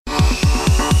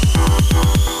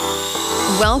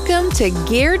Welcome to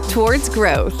Geared Towards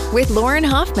Growth with Lauren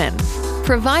Hoffman,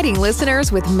 providing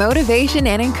listeners with motivation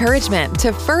and encouragement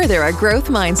to further a growth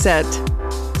mindset.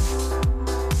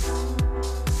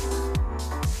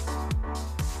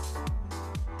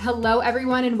 Hello,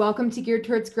 everyone, and welcome to Geared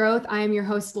Towards Growth. I am your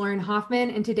host, Lauren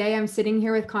Hoffman, and today I'm sitting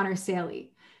here with Connor Saeli.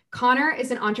 Connor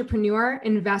is an entrepreneur,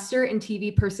 investor, and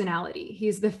TV personality. He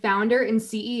is the founder and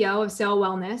CEO of Sael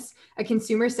Wellness, a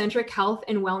consumer-centric health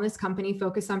and wellness company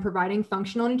focused on providing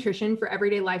functional nutrition for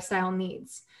everyday lifestyle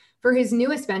needs. For his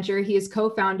newest venture, he has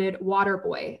co-founded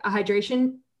Waterboy, a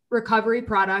hydration recovery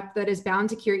product that is bound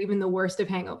to cure even the worst of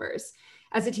hangovers.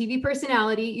 As a TV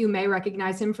personality, you may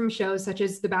recognize him from shows such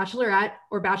as The Bachelorette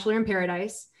or Bachelor in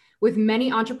Paradise. With many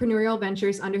entrepreneurial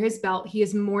ventures under his belt, he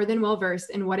is more than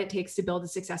well-versed in what it takes to build a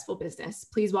successful business.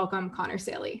 Please welcome Connor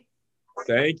Saeli.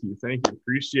 Thank you.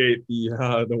 Appreciate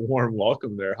the warm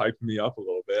welcome there, hyping me up a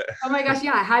little bit. Oh my gosh,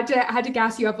 yeah, I had to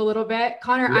gas you up a little bit.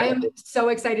 Connor, yeah. I am so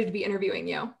excited to be interviewing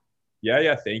you.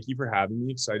 Yeah. Thank you for having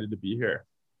me. Excited to be here.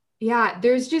 Yeah,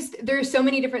 there's so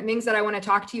many different things that I want to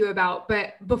talk to you about.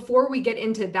 But before we get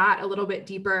into that a little bit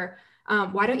deeper,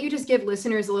 why don't you just give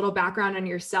listeners a little background on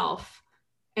yourself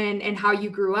and how you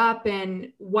grew up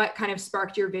and what kind of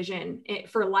sparked your vision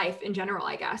for life in general,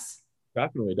 I guess.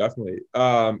 Definitely.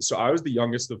 So I was the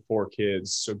youngest of four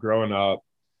kids. So growing up,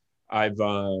 I've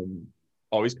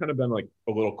always kind of been like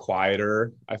a little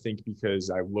quieter, I think, because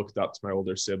I looked up to my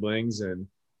older siblings, and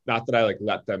not that I like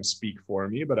let them speak for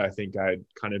me, but I think I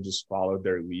kind of just followed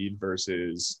their lead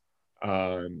versus,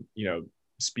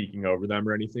 speaking over them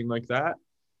or anything like that.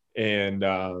 And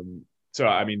so,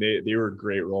 I mean, they were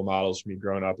great role models for me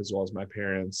growing up, as well as my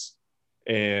parents.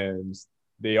 And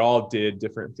they all did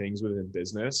different things within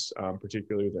business,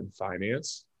 particularly within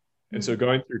finance. And so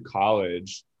going through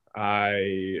college,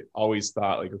 I always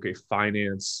thought like, okay,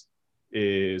 finance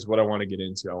is what I want to get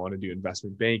into. I want to do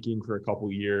investment banking for a couple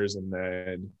of years and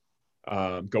then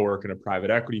go work in a private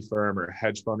equity firm or a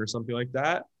hedge fund or something like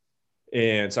that.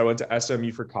 And so I went to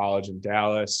SMU for college in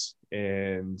Dallas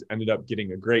and ended up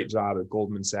getting a great job at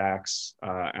Goldman Sachs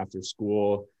after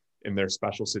school in their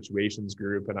special situations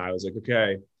group. And I was like,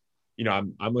 okay,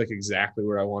 I'm like exactly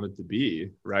where I wanted to be,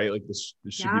 right? Like this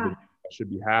should be, I should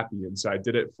be happy. And so I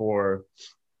ended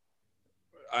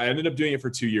up doing it for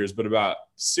 2 years, but about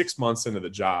 6 months into the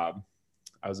job,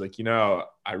 I was like,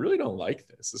 I really don't like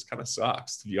this. This kind of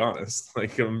sucks, to be honest.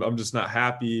 Like I'm just not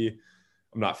happy.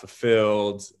 I'm not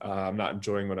fulfilled. I'm not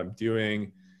enjoying what I'm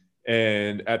doing.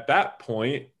 And at that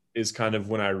point is kind of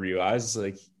when I realized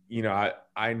like,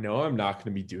 I know I'm not going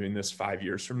to be doing this 5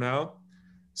 years from now.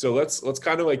 So let's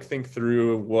kind of like think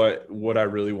through what I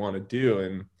really want to do.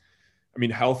 And I mean,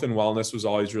 health and wellness was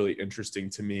always really interesting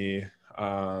to me.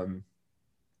 So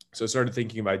I started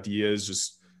thinking of ideas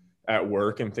just at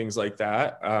work and things like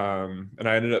that. And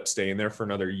I ended up staying there for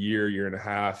another year and a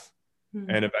half.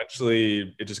 And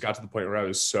eventually it just got to the point where I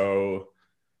was so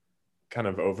kind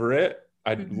of over it.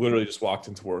 I literally just walked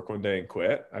into work one day and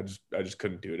quit. I just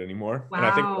couldn't do it anymore. Wow. And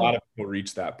I think a lot of people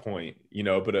reach that point,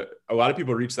 but a lot of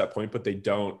people reach that point, but they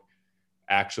don't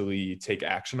actually take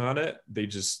action on it. They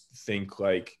just think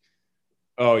like,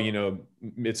 oh,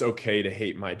 it's okay to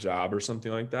hate my job or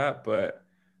something like that. But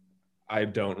I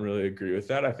don't really agree with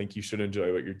that. I think you should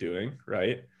enjoy what you're doing.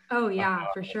 Right. Oh yeah,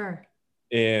 for sure.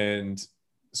 And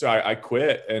so I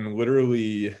quit, and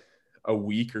literally a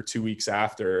week or 2 weeks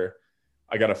after,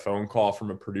 I got a phone call from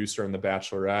a producer on The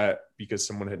Bachelorette because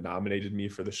someone had nominated me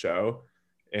for the show,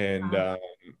 and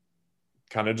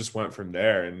kind of just went from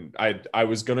there. And I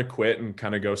was going to quit and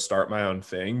kind of go start my own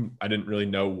thing. I didn't really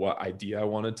know what idea I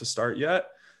wanted to start yet.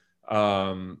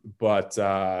 But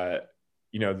the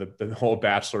whole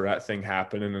Bachelorette thing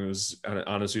happened, and it was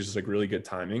honestly just like really good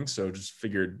timing. So just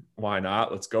figured, why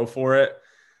not? Let's go for it.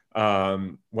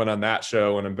 Went on that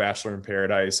show, went on Bachelor in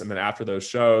Paradise. And then after those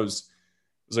shows,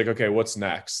 I was like, okay, what's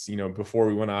next? Before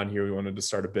we went on here, we wanted to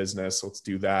start a business. Let's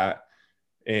do that.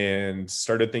 And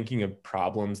started thinking of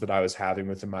problems that I was having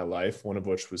within my life, one of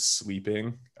which was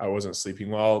sleeping. I wasn't sleeping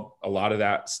well. A lot of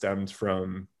that stemmed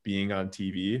from being on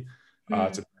TV.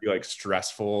 It's a pretty like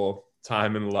stressful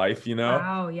time in life,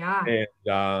 Wow, yeah.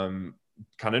 And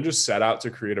kind of just set out to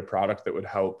create a product that would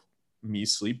help me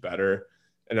sleep better.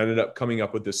 And ended up coming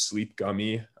up with this sleep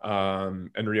gummy,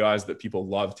 and realized that people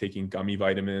love taking gummy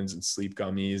vitamins and sleep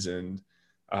gummies, and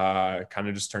kind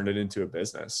of just turned it into a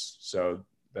business. So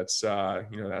that's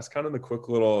that's kind of the quick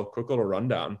little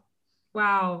rundown.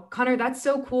 Wow, Connor, that's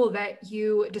so cool that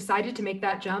you decided to make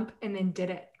that jump and then did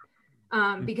it.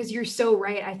 Because you're so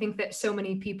right. I think that so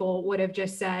many people would have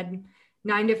just said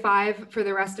 9 to 5 for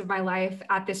the rest of my life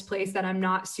at this place that I'm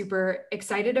not super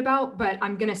excited about, but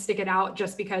I'm going to stick it out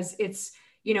just because it's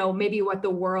maybe what the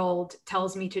world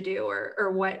tells me to do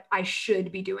or what I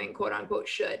should be doing, quote unquote,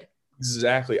 should.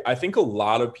 Exactly. I think a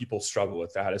lot of people struggle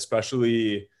with that,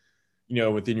 especially,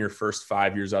 within your first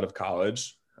 5 years out of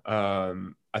college.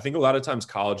 I think a lot of times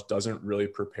college doesn't really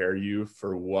prepare you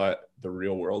for what the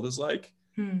real world is like.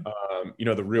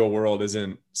 The real world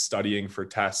isn't studying for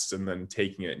tests and then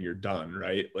taking it and you're done,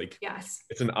 right? Like, yes,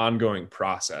 it's an ongoing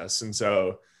process. And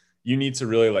so you need to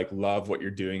really like love what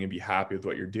you're doing and be happy with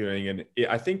what you're doing. And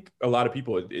I think a lot of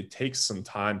people, it takes some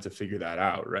time to figure that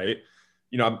out, right?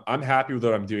 I'm happy with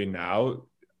what I'm doing now.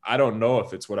 I don't know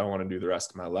if it's what I want to do the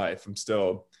rest of my life. I'm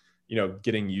still,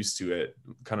 getting used to it,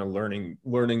 kind of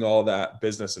learning all that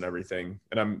business and everything.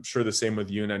 And I'm sure the same with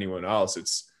you and anyone else.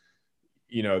 It's,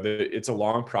 it's a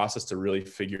long process to really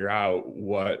figure out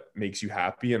what makes you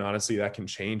happy. And honestly, that can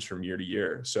change from year to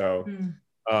year. So,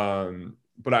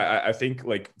 but I think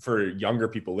like for younger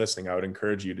people listening, I would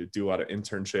encourage you to do a lot of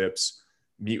internships,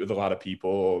 meet with a lot of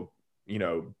people,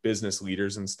 business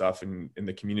leaders and stuff in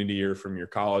the community or from your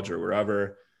college or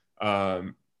wherever,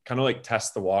 kind of like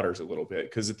test the waters a little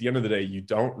bit. Cause at the end of the day, you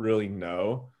don't really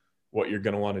know what you're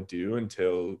going to want to do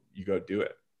until you go do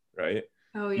it. Right.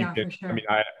 Oh yeah, for sure. I mean,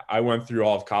 I went through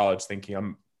all of college thinking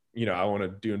I want to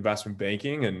do investment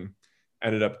banking and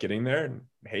ended up getting there and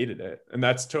hated it. And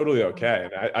that's totally okay.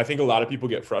 And I think a lot of people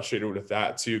get frustrated with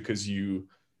that too, because you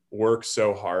work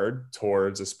so hard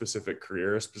towards a specific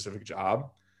career, a specific job.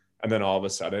 And then all of a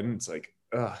sudden it's like,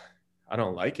 I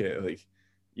don't like it. Like,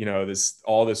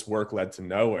 all this work led to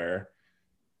nowhere.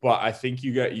 But I think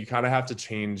you kind of have to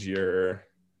change your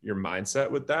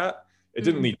mindset with that. It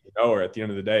didn't lead to nowhere. At the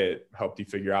end of the day, it helped you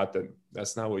figure out that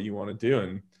that's not what you want to do.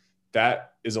 And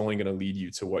that is only going to lead you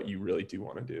to what you really do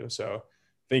want to do. So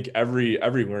I think every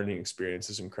learning experience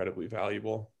is incredibly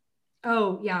valuable.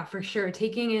 Oh yeah, for sure.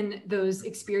 Taking in those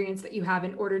experiences that you have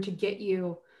in order to get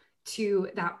you to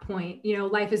that point.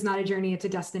 Life is not a journey, it's a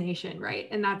destination, right?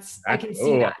 And that's, I can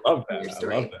see that. I love that. From your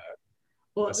story. I love that.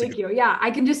 Well, thank you. Yeah,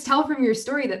 I can just tell from your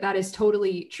story that is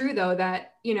totally true though,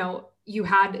 that, you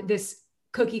had this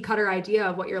cookie cutter idea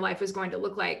of what your life was going to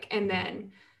look like. And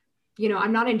then,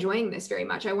 I'm not enjoying this very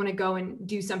much. I want to go and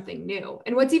do something new.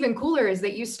 And what's even cooler is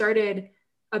that you started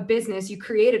a business, you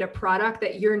created a product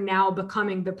that you're now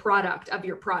becoming the product of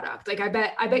your product. Like I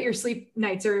bet your sleep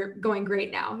nights are going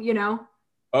great now,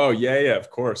 Oh yeah. Of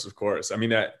course. I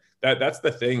mean, that's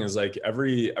the thing is like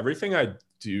everything I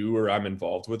do or I'm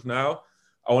involved with now,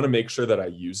 I want to make sure that I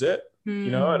use it,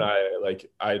 and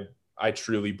I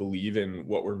truly believe in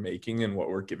what we're making and what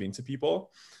we're giving to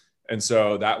people. And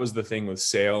so that was the thing with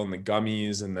Sael and the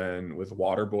gummies, and then with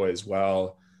Waterboy as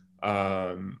well.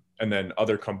 And then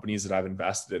other companies that I've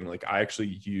invested in, like I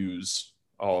actually use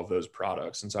all of those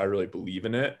products. And so I really believe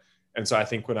in it. And so I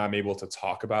think when I'm able to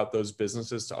talk about those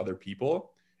businesses to other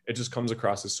people, it just comes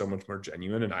across as so much more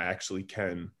genuine, and I actually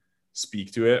can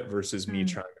speak to it versus me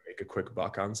trying to make a quick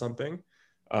buck on something.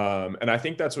 And I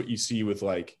think that's what you see with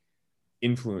like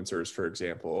influencers, for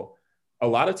example. A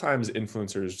lot of times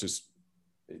influencers just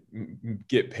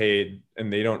get paid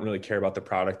and they don't really care about the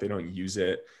product. They don't use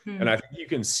it. And I think you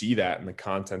can see that in the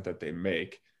content that they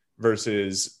make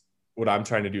versus what I'm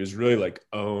trying to do is really like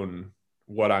own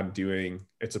what I'm doing.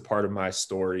 It's a part of my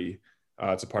story.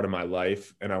 It's a part of my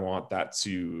life. And I want that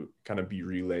to kind of be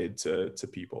relayed to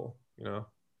people,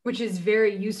 Which is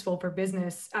very useful for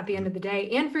business at the end of the day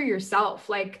and for yourself.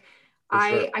 Like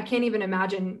I can't even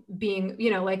imagine being,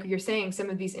 like you're saying, some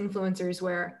of these influencers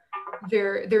where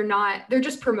they're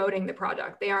just promoting the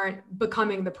product. They aren't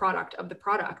becoming the product of the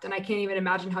product. And I can't even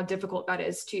imagine how difficult that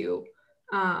is to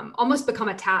almost become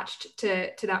attached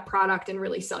to that product and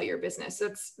really sell your business. So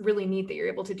it's really neat that you're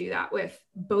able to do that with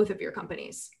both of your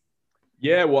companies.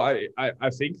 Yeah. Well, I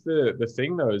think the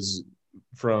thing though is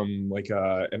from like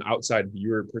an outside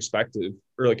viewer perspective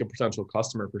or like a potential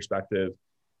customer perspective,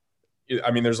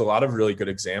 I mean, there's a lot of really good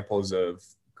examples of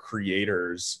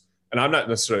creators, and I'm not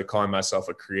necessarily calling myself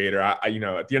a creator. I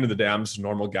at the end of the day, I'm just a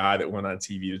normal guy that went on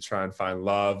TV to try and find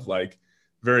love. Like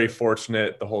very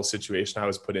fortunate, the whole situation I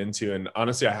was put into. And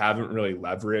honestly, I haven't really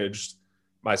leveraged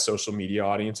my social media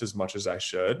audience as much as I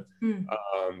should,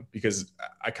 because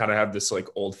I kind of have this like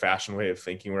old fashioned way of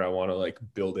thinking where I want to like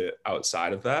build it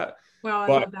outside of that. Wow, I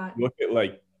love that. Look at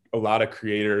like a lot of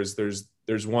creators.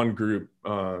 There's one group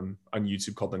on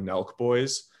YouTube called the Nelk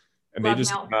Boys, and they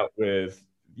just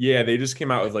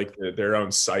came out with like their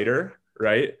own cider,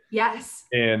 right? Yes.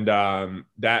 And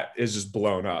that is just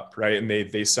blown up, right? And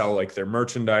they sell like their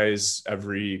merchandise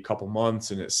every couple months,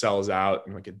 and it sells out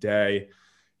in like a day.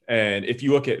 And if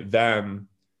you look at them,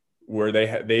 where they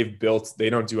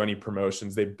don't do any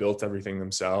promotions, they've built everything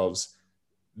themselves.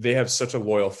 they have such a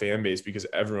loyal fan base because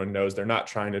everyone knows they're not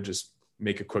trying to just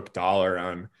make a quick dollar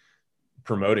on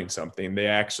promoting something. They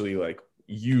actually like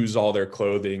use all their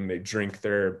clothing. They drink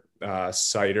their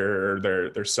cider or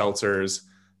their seltzers,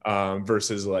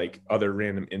 versus like other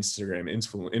random Instagram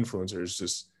influencers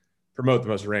just promote the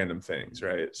most random things.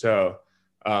 Right. So,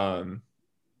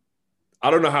 I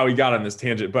don't know how we got on this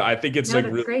tangent, but I think it's like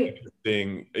really great.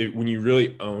 interesting when you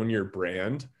really own your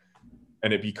brand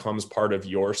and it becomes part of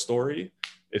your story.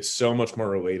 It's so much more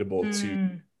relatable to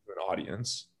an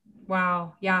audience.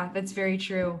 Wow. Yeah, that's very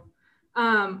true.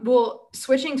 Well,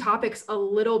 switching topics a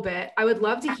little bit, I would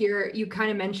love to hear you kind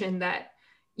of mention that,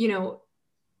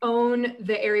 own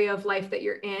the area of life that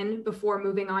you're in before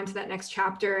moving on to that next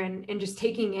chapter, and just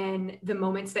taking in the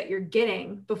moments that you're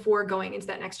getting before going into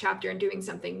that next chapter and doing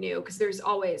something new, because there's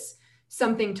always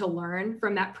something to learn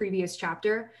from that previous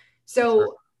chapter. So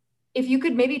Sure. if you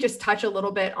could maybe just touch a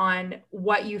little bit on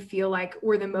what you feel like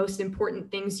were the most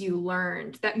important things you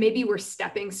learned that maybe were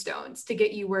stepping stones to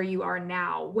get you where you are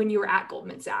now when you were at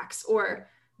Goldman Sachs, or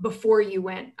before you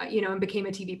went, and became a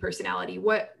TV personality.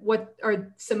 What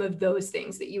are some of those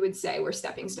things that you would say were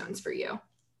stepping stones for you?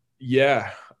 Yeah.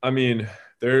 I mean,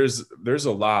 there's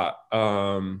a lot.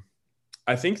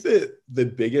 I think that the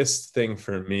biggest thing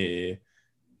for me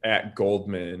at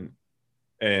Goldman,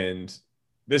 and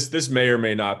this may or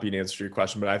may not be an answer to your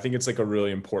question, but I think it's like a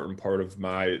really important part of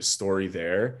my story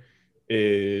there,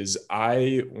 is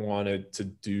I wanted to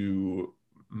do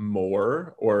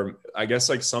more, or I guess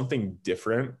like something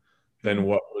different than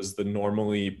what was the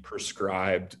normally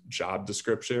prescribed job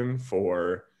description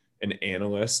for an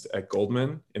analyst at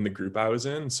Goldman in the group I was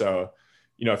in. So,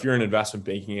 if you're an investment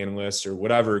banking analyst or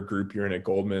whatever group you're in at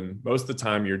Goldman, most of the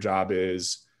time your job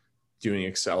is doing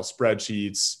Excel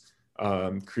spreadsheets,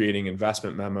 creating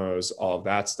investment memos, all of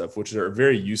that stuff, which are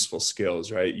very useful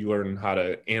skills, right? You learn how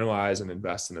to analyze and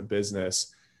invest in a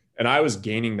business. And I was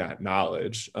gaining that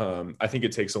knowledge. I think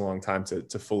it takes a long time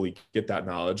to fully get that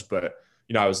knowledge, but,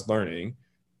 I was learning.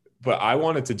 But I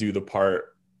wanted to do the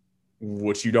part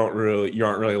which you aren't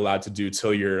really allowed to do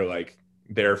till you're like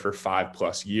there for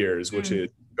 5+ years, which is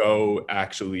go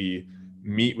actually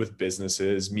meet with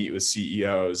businesses, meet with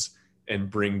CEOs, and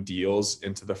bring deals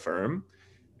into the firm.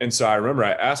 And so I remember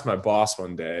I asked my boss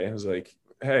one day, I was like,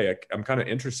 hey, I'm kind of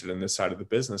interested in this side of the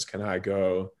business. Can I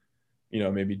go,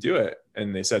 maybe do it?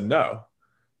 And they said no.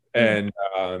 And,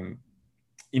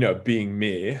 being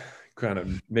me, kind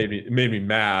of made me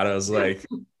mad. I was like,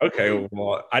 okay,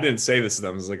 well, I didn't say this to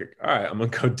them. I was like, all right, I'm going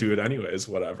to go do it anyways,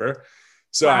 whatever.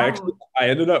 So Wow. I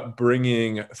ended up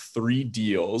bringing 3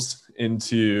 deals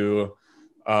into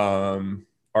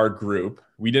our group.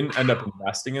 We didn't end up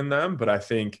investing in them, but I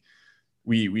think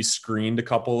we screened a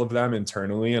couple of them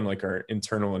internally in like our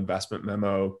internal investment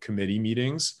memo committee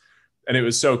meetings. And it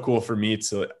was so cool for me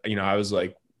to, I was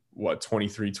like,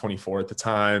 23, 24 at the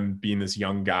time, being this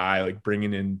young guy, like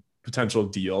bringing in potential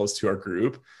deals to our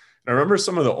group. And I remember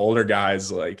some of the older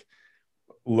guys like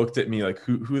looked at me like,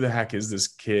 who the heck is this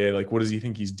kid? Like, what does he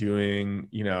think he's doing?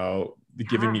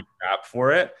 Giving me crap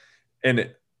for it.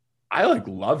 And I like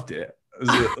loved it.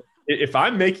 If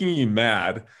I'm making you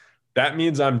mad, that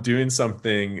means I'm doing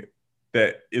something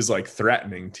that is like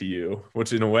threatening to you,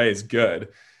 which in a way is good.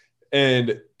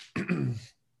 And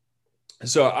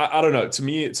so I don't know, to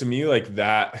me, like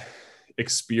that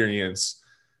experience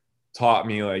taught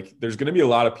me like, there's going to be a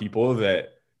lot of people that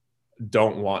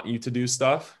don't want you to do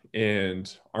stuff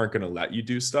and aren't going to let you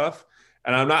do stuff.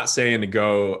 And I'm not saying to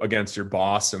go against your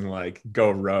boss and like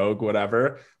go rogue,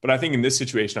 whatever. But I think in this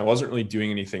situation, I wasn't really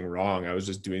doing anything wrong. I was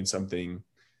just doing something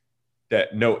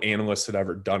that no analyst had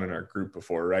ever done in our group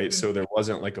before. Right. So there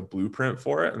wasn't like a blueprint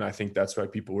for it. And I think that's why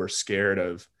people were scared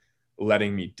of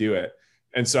letting me do it.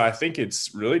 And so I think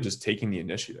it's really just taking the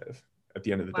initiative at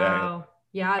the end of the day. Wow.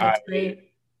 Yeah, that's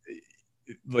great.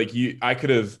 I could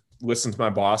have listened to my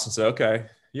boss and said, okay,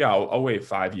 yeah, I'll wait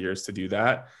 5 years to do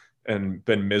that, and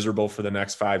been miserable for the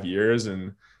next 5 years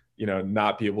and,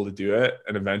 not be able to do it.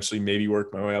 And eventually maybe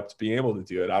work my way up to being able to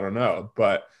do it. I don't know.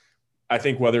 But I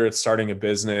think whether it's starting a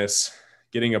business,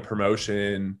 getting a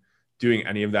promotion, doing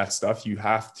any of that stuff, you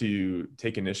have to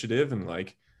take initiative and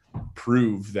like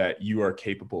prove that you are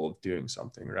capable of doing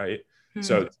something, right?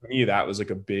 So to me, that was like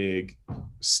a big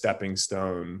stepping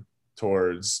stone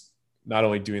towards not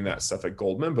only doing that stuff at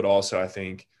Goldman, but also I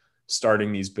think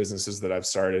starting these businesses that I've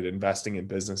started, investing in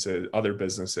businesses, other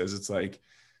businesses. It's like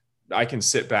I can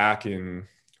sit back and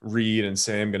read and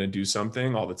say I'm going to do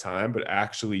something all the time, but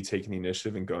actually taking the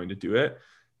initiative and going to do it,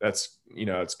 that's,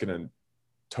 it's going to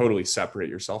totally separate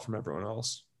yourself from everyone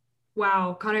else.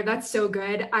 Wow, Connor, that's so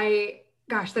good.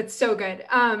 Gosh, that's so good.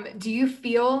 Do you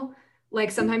feel like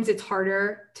sometimes it's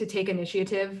harder to take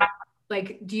initiative.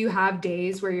 Like, do you have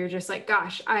days where you're just like,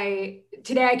 gosh,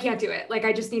 today I can't do it. Like,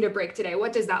 I just need a break today.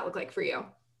 What does that look like for you?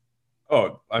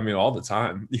 Oh, I mean, all the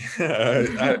time.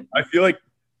 Yeah. I feel like,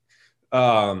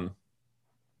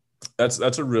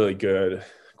 that's a really good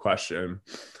question.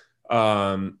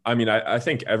 I mean, I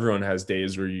think everyone has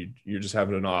days where you're just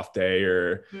having an off day,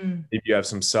 or maybe you have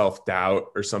some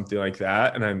self-doubt or something like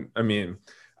that. And I mean,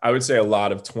 I would say a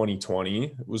lot of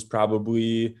 2020 was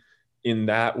probably in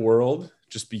that world,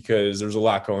 just because there's a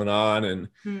lot going on. And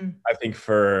I think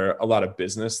for a lot of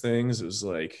business things, it was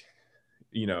like,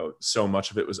 so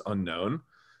much of it was unknown.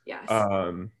 Yes.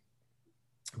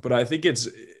 But I think it's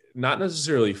not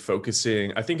necessarily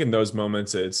focusing. I think in those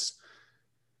moments, it's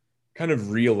kind of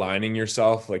realigning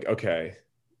yourself, like, okay,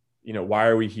 why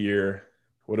are we here?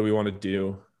 What do we want to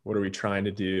do? What are we trying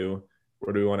to do?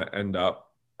 Where do we want to end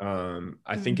up?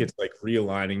 I think it's like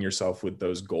realigning yourself with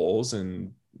those goals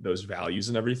and those values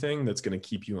and everything that's going to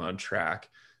keep you on track,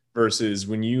 versus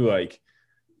when you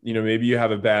maybe you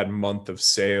have a bad month of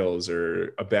sales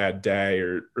or a bad day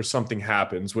or something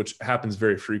happens, which happens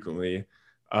very frequently.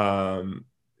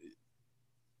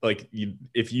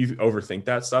 If you overthink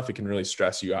that stuff, it can really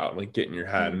stress you out and like get in your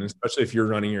head. And especially if you're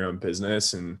running your own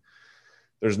business and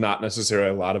there's not necessarily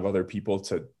a lot of other people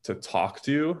to talk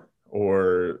to,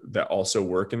 or that also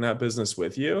work in that business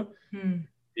with you.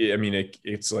 I mean,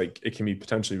 it's like, it can be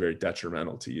potentially very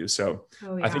detrimental to you. So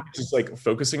I think it's just like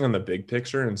focusing on the big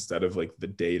picture instead of like the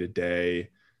day-to-day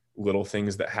little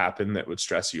things that happen that would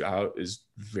stress you out is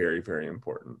very, very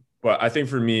important. But I think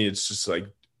for me, it's just like,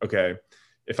 okay,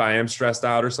 if I am stressed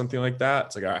out or something like that,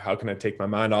 it's like, all right, how can I take my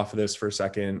mind off of this for a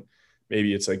second?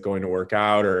 Maybe it's like going to work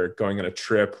out or going on a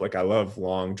trip. Like, I love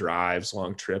long drives,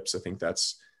 long trips. I think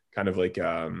that's kind of like,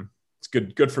 it's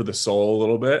good for the soul a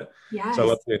little bit. Yes. So I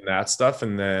love doing that stuff.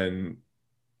 And then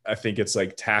I think it's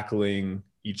like tackling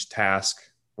each task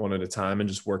one at a time and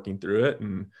just working through it.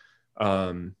 And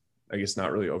I guess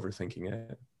not really overthinking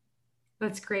it.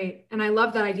 That's great. And I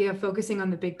love that idea of focusing on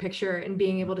the big picture and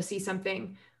being able to see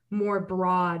something more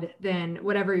broad than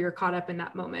whatever you're caught up in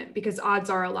that moment. Because odds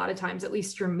are, a lot of times, at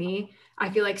least for me, I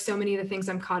feel like so many of the things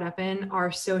I'm caught up in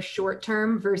are so short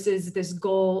term versus this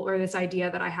goal or this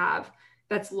idea that I have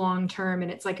that's long term. And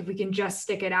it's like, if we can just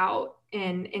stick it out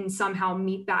and somehow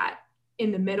meet that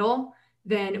in the middle,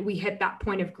 then we hit that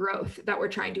point of growth that we're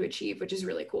trying to achieve, which is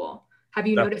really cool. Have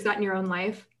you noticed that in your own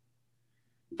life?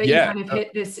 That you kind of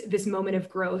hit this moment of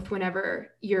growth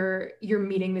whenever you're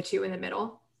meeting the two in the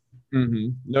middle?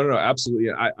 No,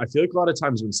 absolutely. I feel like a lot of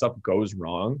times when stuff goes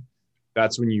wrong,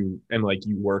 that's when you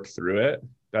work through it.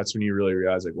 That's when you really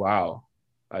realize, like, wow,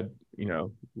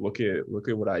 look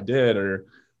at what I did or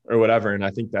whatever. And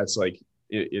I think that's like,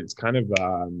 it's kind of,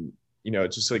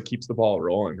 it just like keeps the ball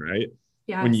rolling, right?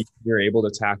 Yes. When you're able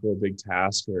to tackle a big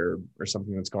task or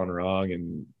something that's gone wrong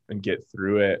and get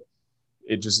through it,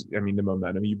 it just, I mean, the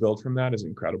momentum you build from that is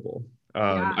incredible.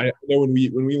 I know when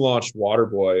we launched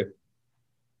Waterboy,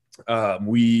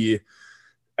 we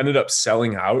ended up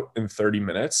selling out in 30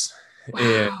 minutes. Wow.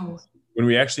 And when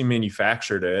we actually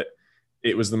manufactured it,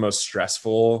 it was the most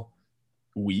stressful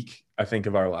week, I think,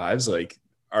 of our lives. Like,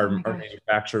 our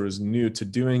manufacturer was new to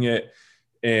doing it.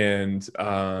 And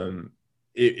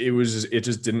it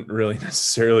just didn't really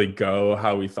necessarily go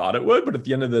how we thought it would. But at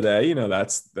the end of the day,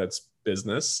 that's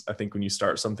business. I think when you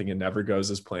start something, it never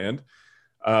goes as planned.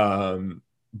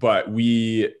 But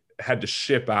we had to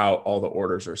ship out all the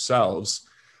orders ourselves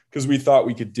because we thought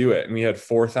we could do it. And we had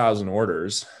 4,000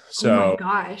 orders. So, oh my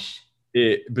gosh.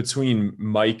 Between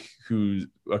Mike, who's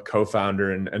a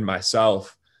co-founder, and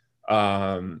myself,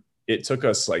 it took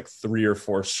us like 3 or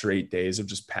 4 straight days of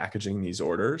just packaging these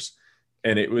orders.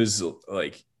 And it was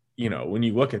like, when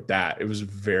you look at that, it was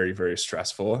very, very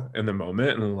stressful in the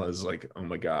moment. And it was like, oh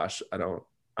my gosh, I don't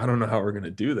know how we're going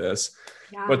to do this.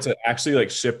 Yeah. But to actually like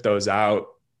ship those out,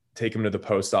 take them to the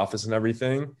post office and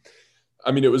everything,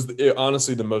 I mean, it was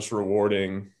honestly the most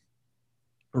rewarding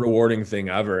thing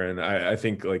ever. And I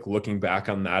think, like, looking back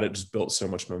on that, it just built so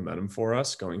much momentum for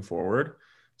us going forward.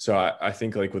 So I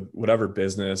think, like, with whatever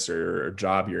business or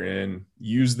job you're in,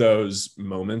 use those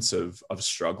moments of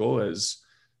struggle as,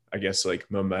 I guess, like,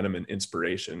 momentum and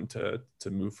inspiration to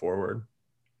move forward.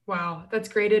 Wow. That's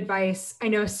great advice. I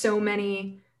know so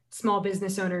many small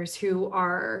business owners who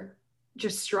are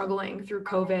just struggling through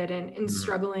COVID and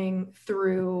struggling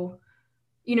through,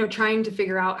 trying to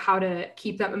figure out how to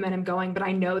keep that momentum going. But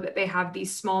I know that they have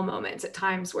these small moments at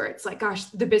times where it's like, gosh,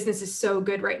 the business is so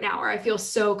good right now, or I feel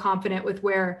so confident with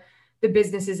where the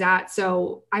business is at.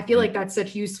 So I feel like that's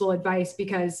such useful advice,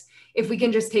 because if we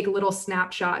can just take little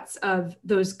snapshots of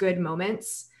those good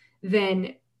moments,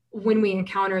 then when we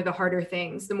encounter the harder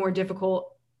things, the more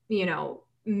difficult,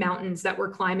 mountains that we're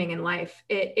climbing in life,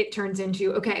 it turns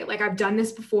into, okay, like I've done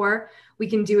this before, we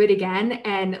can do it again.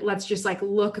 And let's just like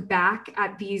look back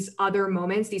at these other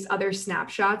moments, these other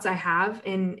snapshots I have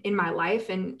in my life,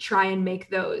 and try and make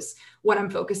those what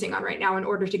I'm focusing on right now in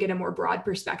order to get a more broad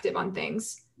perspective on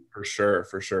things. For sure.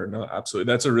 For sure. No,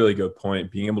 absolutely. That's a really good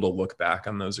point. Being able to look back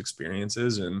on those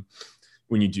experiences, and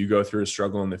when you do go through a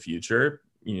struggle in the future,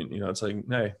 it's like,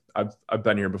 hey, I've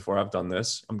been here before. I've done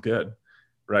this. I'm good.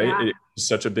 Right. Yeah. It's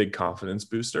such a big confidence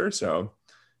booster. So,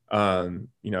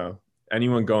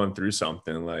 anyone going through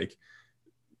something, like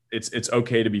it's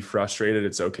okay to be frustrated.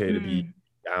 It's okay to be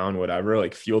down, whatever,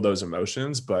 like feel those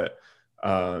emotions, but,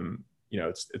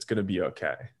 it's going to be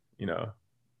okay.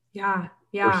 Yeah.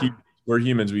 Yeah. We're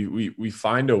humans. We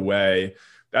find a way.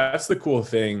 That's the cool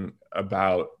thing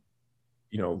about,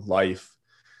 life.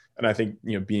 And I think,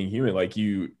 being human, like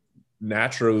you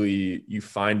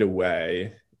find a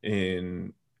way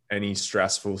in any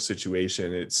stressful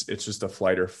situation. It's just a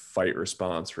flight or fight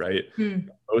response, right?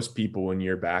 Most people, when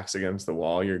your back's against the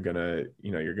wall, you're gonna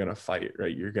fight,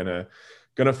 right? You're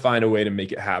gonna find a way to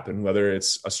make it happen, whether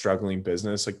it's a struggling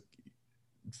business. Like,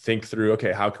 think through,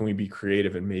 okay, how can we be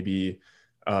creative and maybe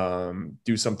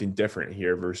do something different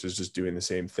here versus just doing the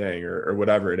same thing, or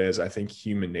whatever it is. I think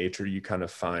human nature, you kind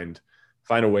of find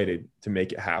a way to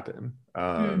make it happen.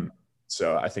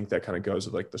 So I think that kind of goes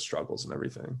with like the struggles and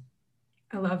everything.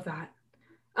 I love that.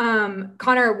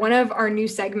 Connor, one of our new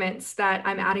segments that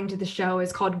I'm adding to the show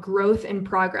is called Growth and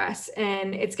Progress.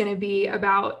 And it's going to be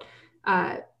about,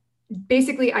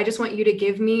 basically, I just want you to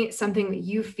give me something that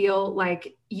you feel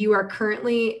like you are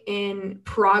currently in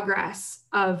progress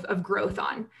of growth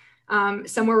on.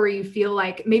 Somewhere where you feel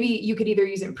like maybe you could either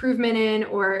use improvement in,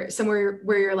 or somewhere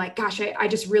where you're like, gosh, I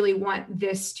just really want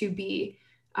this to be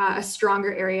a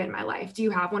stronger area in my life. Do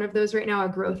you have one of those right now, a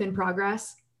growth in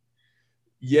progress?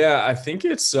 Yeah, I think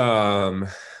it's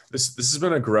this has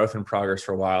been a growth in progress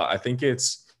for a while. I think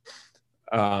it's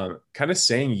kind of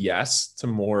saying yes to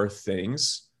more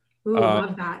things. Ooh,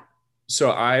 love that.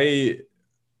 So I'm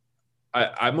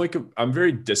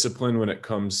very disciplined when it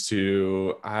comes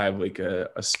to, I have like a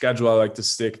schedule I like to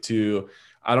stick to.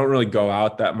 I don't really go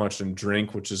out that much and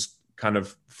drink, which is kind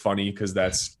of funny because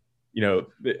that's,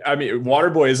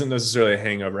 Waterboy isn't necessarily a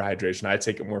hangover hydration. I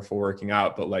take it more for working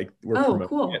out, but like we're promoting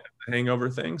cool. it, the hangover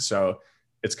thing. So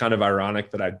it's kind of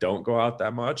ironic that I don't go out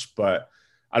that much, but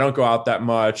I don't go out that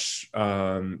much.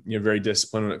 Very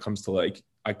disciplined when it comes to like,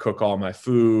 I cook all my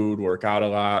food, work out a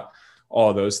lot,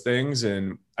 all those things.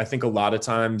 And I think a lot of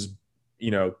times,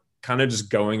 kind of just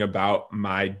going about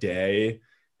my day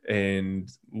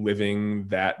and living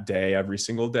that day every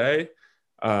single day.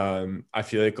 I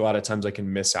feel like a lot of times I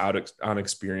can miss out on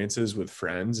experiences with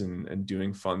friends and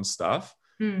doing fun stuff.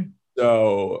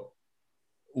 So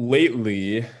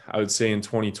lately, I would say in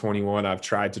 2021, I've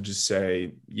tried to just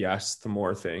say yes to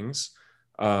more things,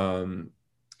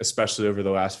 especially over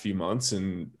the last few months.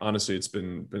 And honestly, it's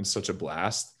been such a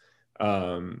blast.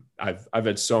 I've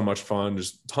had so much fun,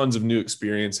 just tons of new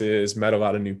experiences, met a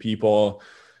lot of new people.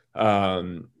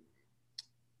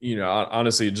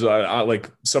 Honestly, just I like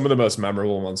some of the most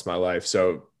memorable months of my life.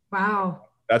 So wow,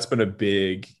 that's been a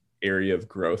big area of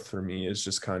growth for me, is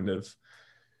just kind of,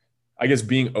 I guess,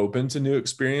 being open to new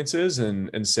experiences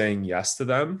and saying yes to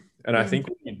them. And I think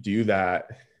when you do that,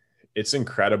 it's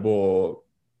incredible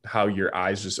how your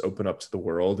eyes just open up to the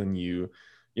world, and you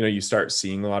start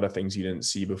seeing a lot of things you didn't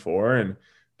see before. And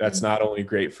that's not only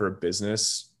great for a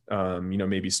business,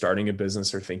 maybe starting a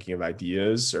business or thinking of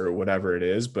ideas or whatever it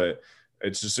is, but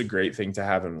it's just a great thing to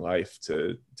have in life,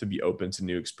 to be open to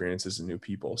new experiences and new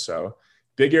people. So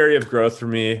big area of growth for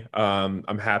me.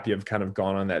 I'm happy I've kind of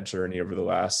gone on that journey over the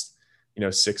last,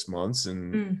 6 months,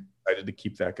 and excited to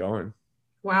keep that going.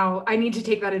 Wow. I need to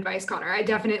take that advice, Connor.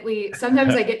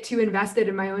 Sometimes I get too invested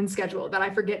in my own schedule that I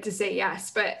forget to say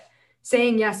yes, but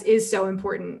saying yes is so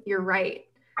important. You're right.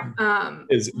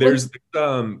 There's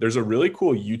a really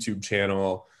cool YouTube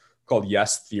channel called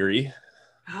Yes Theory.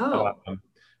 Oh,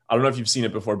 I don't know if you've seen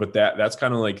it before, but that's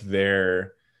kind of like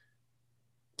their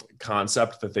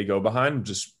concept that they go behind,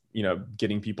 just,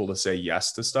 getting people to say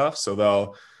yes to stuff. So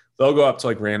they'll go up to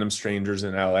like random strangers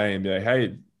in LA and be like,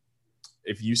 hey,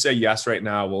 if you say yes right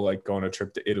now, we'll like go on a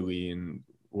trip to Italy and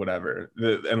whatever.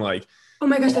 And like, oh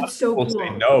my gosh, that's so cool. Say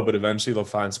no, but eventually they'll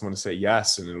find someone to say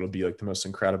yes, and it'll be like the most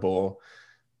incredible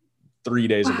 3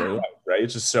 days of their life, right?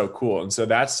 It's just so cool. And so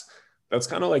that's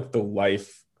kind of like the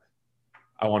life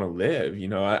I want to live.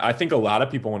 I think a lot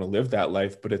of people want to live that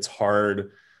life, but it's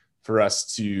hard for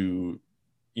us to,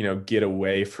 get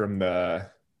away from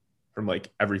like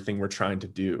everything we're trying to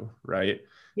do, right?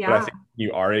 But I Yeah. think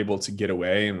you are able to get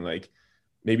away and like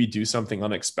maybe do something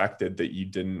unexpected that you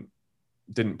didn't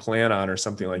plan on or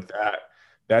something like that.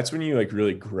 That's when you like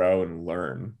really grow and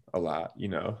learn a lot. You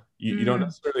don't Mm.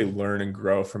 necessarily learn and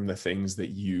grow from the things that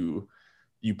you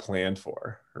planned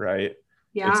for, right? It's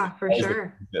Yeah, for always the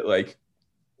sure. things that like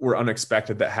were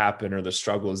unexpected that happened, or the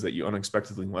struggles that you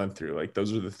unexpectedly went through. Like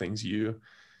those are the things you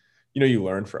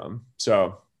learn from.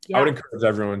 So I would Yeah. encourage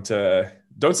everyone to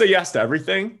don't say yes to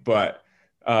everything, but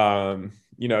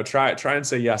try and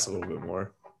say yes a little bit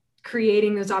more.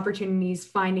 Creating those opportunities,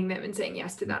 finding them and saying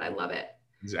yes to that. I love it.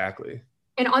 Exactly.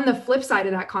 And on the flip side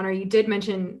of that, Connor, you did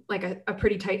mention like a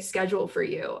pretty tight schedule for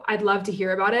you. I'd love to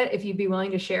hear about it if you'd be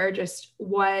willing to share just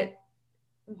what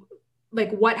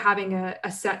having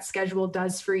a set schedule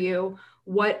does for you,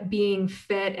 what being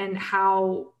fit and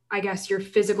how I guess your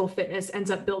physical fitness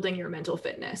ends up building your mental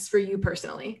fitness for you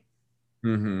personally.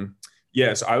 Mm-hmm.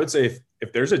 Yeah. So I would say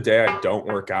if there's a day I don't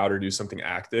work out or do something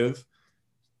active,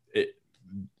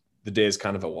 the day is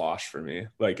kind of a wash for me.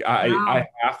 Like I Wow.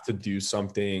 have to do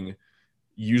something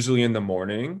usually in the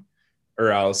morning, or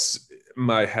else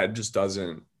my head just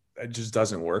doesn't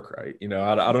work right.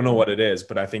 I don't know what it is,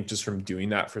 but I think just from doing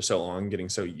that for so long, getting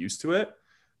so used to it,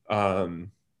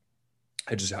 um,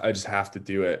 I just have to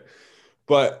do it.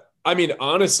 But I mean,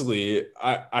 honestly,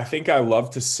 I think I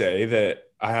love to say that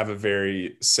I have a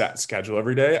very set schedule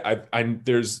every day.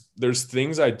 There's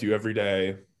things I do every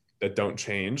day that don't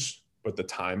change, but the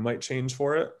time might change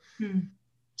for it. Hmm.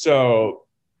 So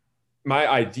my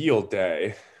ideal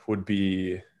day would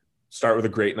be start with a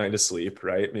great night of sleep,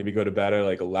 right? Maybe go to bed at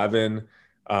like 11,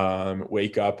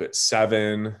 wake up at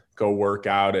 7, go work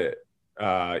out at,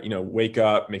 wake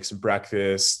up, make some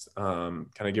breakfast, kind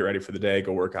of get ready for the day,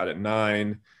 go work out at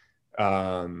 9.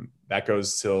 That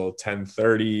goes till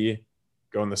 10:30,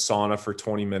 go in the sauna for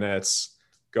 20 minutes,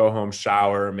 go home,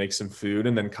 shower, make some food,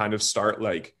 and then kind of start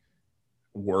like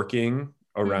working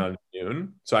Hmm. around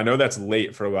noon. So I know that's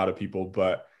late for a lot of people,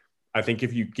 but I think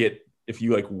if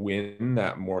you like win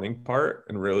that morning part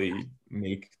and really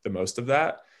make the most of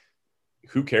that,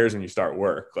 who cares when you start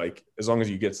work? Like as long as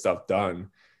you get stuff done,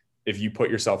 if you put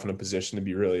yourself in a position to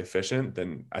be really efficient,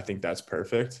 then I think that's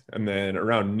perfect. And then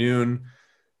around noon,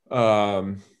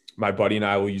 um, my buddy and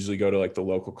I will usually go to like the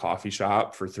local coffee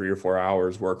shop for 3 or 4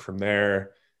 hours, work from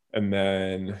there. And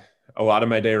then a lot of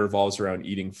my day revolves around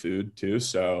eating food too.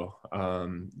 So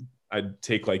I'd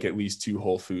take like at least 2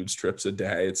 Whole Foods trips a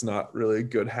day. It's not really a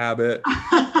good habit.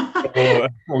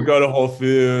 We'll go to Whole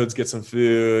Foods, get some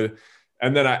food.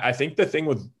 And then I think the thing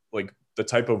with like the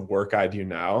type of work I do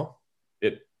now,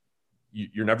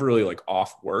 you're never really like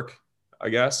off work, I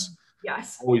guess.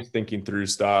 Yes. Always thinking through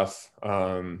stuff,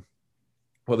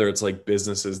 whether it's like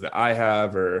businesses that I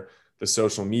have or the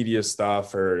social media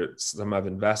stuff or some I've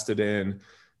invested in.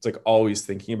 It's like always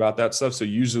thinking about that stuff. So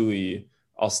usually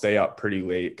I'll stay up pretty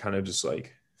late, kind of just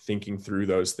like thinking through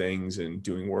those things and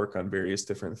doing work on various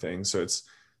different things. So it's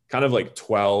kind of like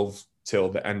 12 till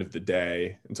the end of the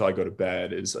day until I go to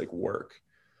bed is like work.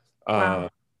 Wow.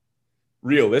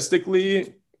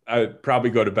 Realistically, I'd probably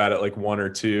go to bed at like 1 or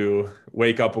 2,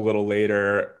 wake up a little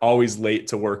later, always late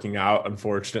to working out,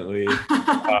 unfortunately.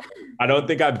 I don't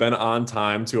think I've been on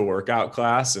time to a workout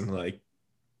class in like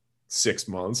 6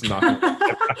 months. I'm not gonna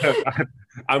lie.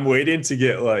 I'm waiting to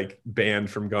get like banned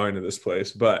from going to this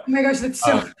place. But Oh my gosh, that's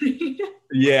so funny.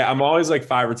 yeah, I'm always like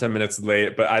 5 or 10 minutes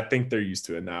late, but I think they're used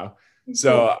to it now. Cool.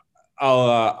 So I'll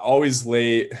always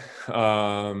late.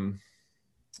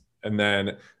 And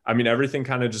then, I mean, everything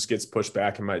kind of just gets pushed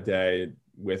back in my day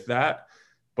with that,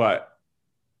 but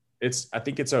I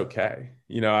think it's okay.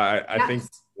 I think,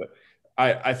 Yes.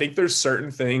 I think there's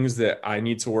certain things that I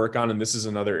need to work on. And this is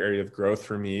another area of growth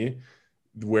for me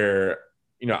where,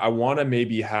 I want to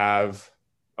maybe have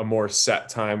a more set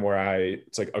time where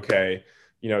it's like, okay,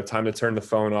 time to turn the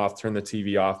phone off, turn the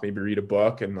TV off, maybe read a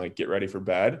book and like get ready for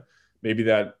bed. Maybe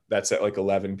that's at like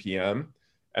 11 PM.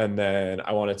 And then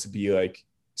I want it to be like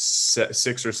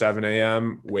 6 or 7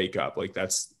 a.m. wake up. Like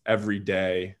that's every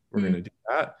day we're going to Hmm. do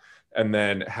that. And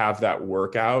then have that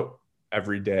workout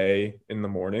every day in the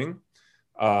morning.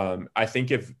 I think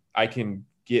if I can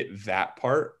get that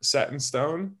part set in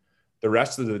stone, the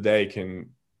rest of the day can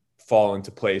fall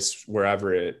into place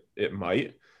wherever it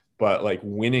might. But like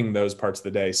winning those parts of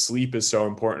the day, sleep is so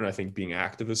important. I think being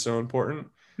active is so important,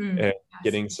 Hmm. and Yes.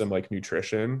 getting some like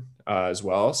nutrition as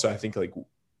well. So I think like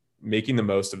making the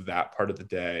most of that part of the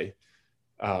day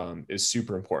is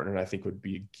super important, and I think would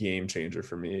be a game changer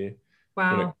for me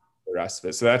when it Wow. comes to the rest of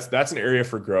it. So that's an area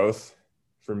for growth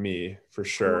for me for Cool.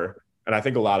 sure, and I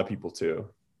think a lot of people too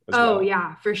as Oh well.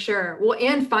 yeah, for sure. Well,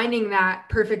 and finding that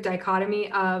perfect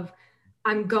dichotomy of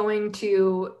I'm going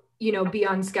to, be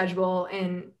on schedule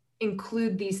and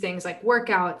include these things like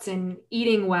workouts and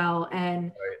eating well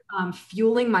and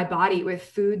fueling my body with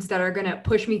foods that are going to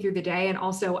push me through the day and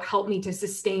also help me to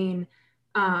sustain,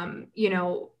 my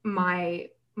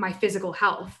physical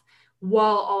health,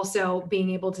 while also being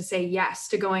able to say yes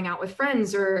to going out with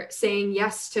friends or saying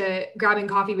yes to grabbing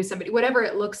coffee with somebody, whatever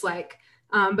it looks like.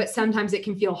 But sometimes it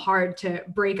can feel hard to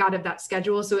break out of that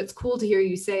schedule. So it's cool to hear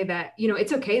you say that,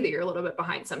 it's okay that you're a little bit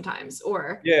behind sometimes,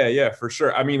 or. Yeah, for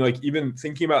sure. I mean, like even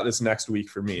thinking about this next week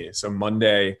for me. So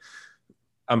Monday,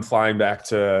 I'm flying back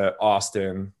to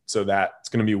Austin. So that's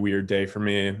going to be a weird day for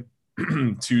me.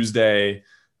 Tuesday,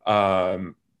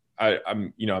 I'm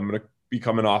going to be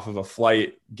coming off of a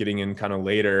flight, getting in kind of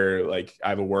later. Like I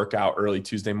have a workout early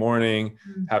Tuesday morning,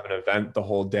 have an event the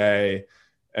whole day.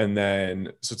 And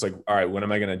then, so it's like, all right, when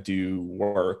am I going to do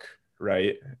work?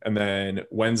 Right. And then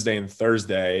Wednesday and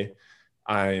Thursday,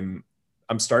 I'm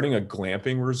starting a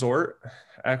glamping resort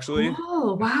actually.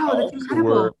 Oh, wow. That's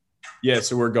incredible.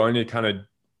 So we're going to kind of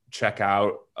check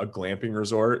out a glamping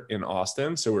resort in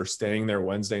Austin. So we're staying there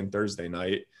Wednesday and Thursday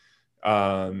night.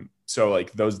 So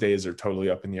like those days are totally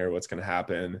up in the air what's going to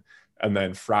happen. And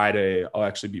then Friday, I'll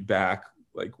actually be back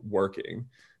like working.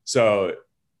 So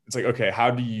it's like, okay,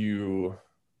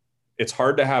 it's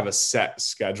hard to have a set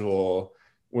schedule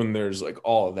when there's like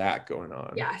all of that going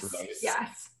on. Yes. Right?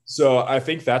 Yes. So I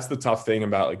think that's the tough thing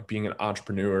about like being an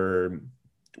entrepreneur,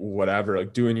 whatever,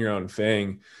 like doing your own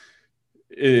thing,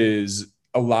 is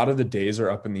a lot of the days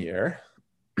are up in the air.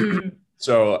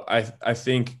 So I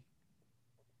think,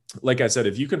 like I said,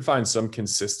 if you can find some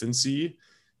consistency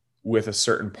with a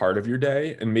certain part of your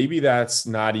day, and maybe that's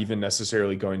not even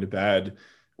necessarily going to bed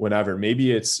whenever,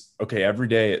 maybe it's okay, every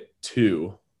day at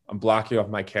 2, I'm blocking off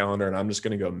my calendar and I'm just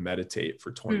going to go meditate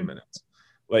for 20 minutes.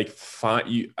 Like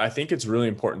I think it's really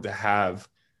important to have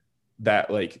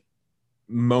that like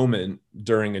moment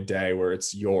during a day where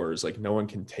it's yours. Like no one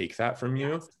can take that from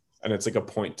you. And it's like a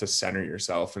point to center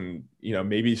yourself. And,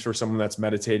 maybe for someone that's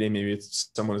meditating, maybe it's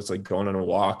someone that's like going on a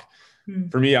walk.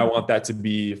 For me, I want that to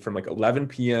be from like 11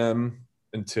 p.m.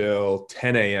 until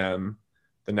 10 a.m.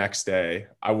 the next day.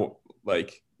 I will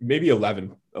like maybe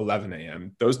 11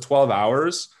 a.m. Those 12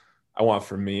 hours I want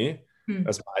for me.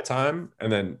 That's my time.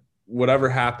 And then whatever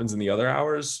happens in the other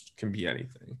hours can be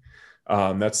anything.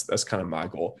 That's kind of my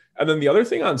goal. And then the other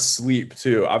thing on sleep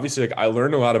too, obviously, like I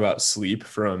learned a lot about sleep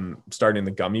from starting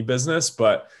the gummy business,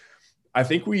 but I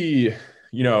think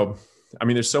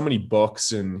there's so many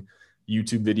books and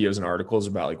YouTube videos and articles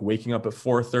about like waking up at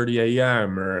 4:30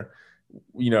 a.m. or,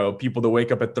 people that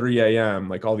wake up at 3 a.m.,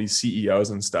 like all these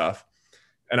CEOs and stuff.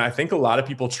 And I think a lot of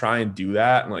people try and do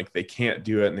that and like they can't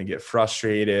do it and they get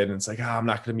frustrated and it's like, I'm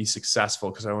not going to be successful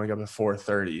because I wake up at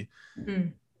 4:30.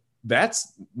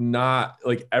 That's not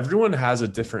like, everyone has a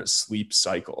different sleep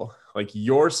cycle. Like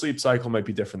your sleep cycle might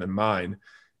be different than mine.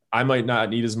 I might not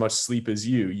need as much sleep as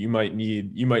you. You might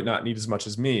not need as much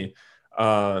as me.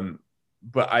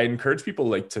 But I encourage people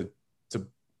like to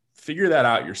figure that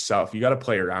out yourself. You got to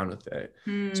play around with it.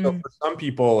 So for some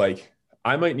people, like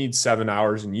I might need 7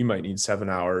 hours and you might need 7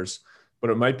 hours,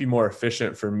 but it might be more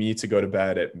efficient for me to go to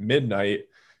bed at midnight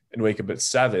and wake up at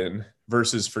 7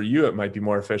 versus for you, it might be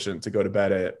more efficient to go to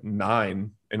bed at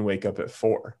 9 and wake up at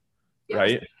 4. Yes.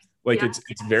 Right. Like it's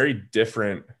very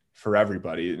different for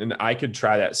everybody. And I could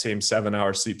try that same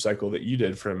 7-hour sleep cycle that you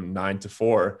did from 9 to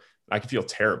 4. I could feel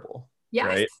terrible. Yes.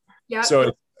 Right. Yeah.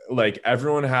 So like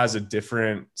everyone has a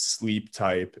different sleep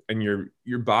type and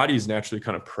your body's naturally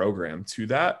kind of programmed to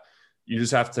that. You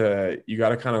just got to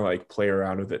kind of like play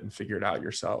around with it and figure it out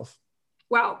yourself.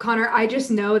 Wow, Connor, I just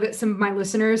know that some of my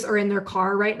listeners are in their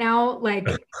car right now. Like,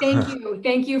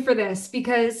 thank you for this,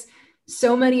 because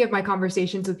so many of my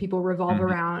conversations with people revolve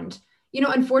around,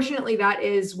 unfortunately, that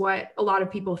is what a lot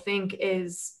of people think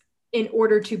is in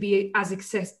order to be as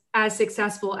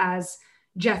successful as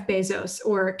Jeff Bezos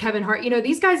or Kevin Hart.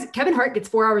 These guys, Kevin Hart gets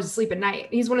 4 hours of sleep at night.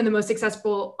 He's one of the most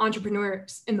successful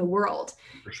entrepreneurs in the world.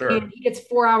 For sure. And he gets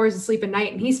 4 hours of sleep at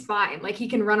night and he's fine. Like he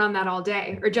can run on that all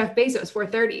day. Or Jeff Bezos,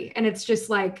 4:30. And it's just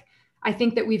like, I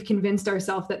think that we've convinced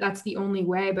ourselves that that's the only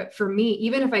way. But for me,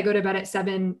 even if I go to bed at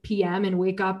 7 p.m. and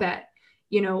wake up at,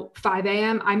 5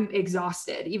 a.m., I'm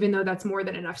exhausted, even though that's more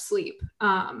than enough sleep.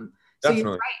 So Definitely.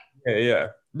 You're right. Yeah.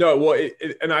 No, well,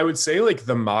 and I would say like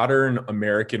the modern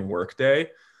American workday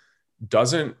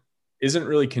isn't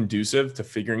really conducive to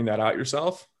figuring that out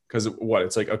yourself. Because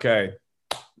it's like, okay,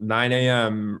 9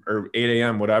 a.m. or 8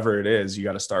 a.m., whatever it is, you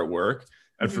got to start work.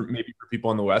 And for people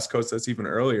on the West Coast, that's even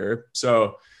earlier.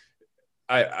 So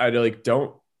I like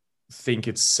don't think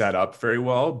it's set up very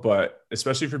well, but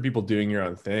especially for people doing your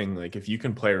own thing, like if you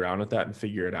can play around with that and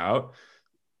figure it out,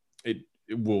 it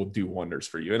will do wonders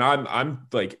for you. And I'm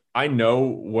like, I know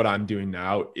what I'm doing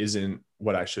now isn't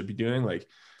what I should be doing. Like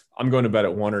I'm going to bed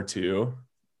at 1 or 2.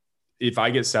 If I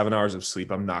get 7 hours of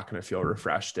sleep, I'm not going to feel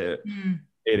refreshed at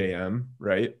 8 a.m.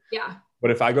 Right. Yeah.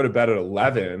 But if I go to bed at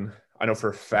 11, I know for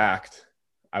a fact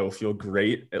I will feel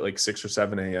great at like 6 or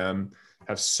 7 a.m.,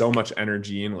 have so much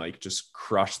energy and like just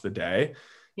crush the day.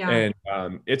 Yeah.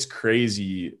 And it's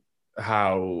crazy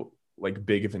how like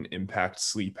big of an impact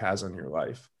sleep has on your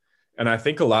life. And I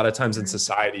think a lot of times in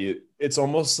society, it's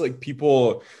almost like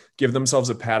people give themselves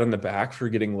a pat on the back for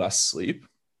getting less sleep,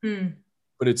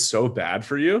 but it's so bad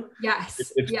for you. Yes.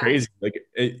 It's crazy. Like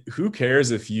who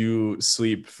cares if you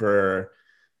sleep for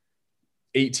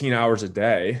 18 hours a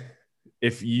day?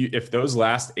 If those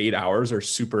last 8 hours are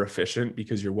super efficient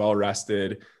because you're well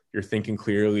rested, you're thinking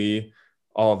clearly,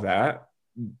 all of that,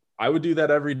 I would do that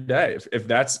every day.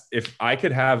 If I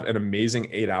could have an amazing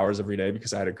 8 hours every day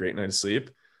because I had a great night of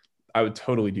sleep, I would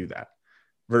totally do that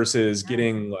versus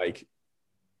getting like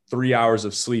 3 hours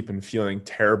of sleep and feeling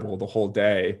terrible the whole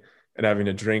day and having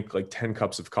to drink like 10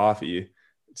 cups of coffee.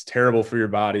 It's terrible for your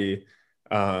body.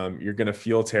 You're going to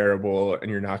feel terrible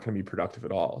and you're not going to be productive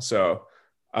at all. So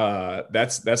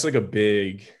that's like a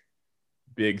big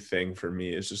thing for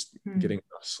me is just getting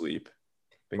enough sleep.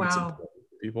 I think it's important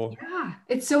for people. Yeah,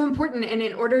 it's so important. And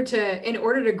in order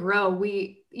to grow,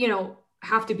 we,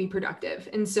 have to be productive.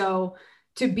 And so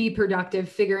to be productive,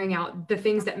 figuring out the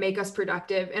things that make us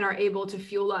productive and are able to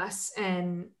fuel us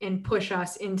and push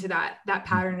us into that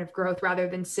pattern of growth rather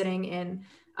than sitting in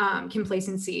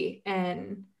complacency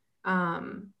and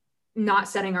not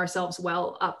setting ourselves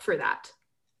well up for that.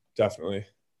 Definitely.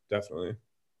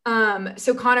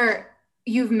 So Connor,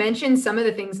 you've mentioned some of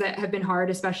the things that have been hard,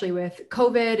 especially with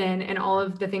COVID and all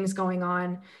of the things going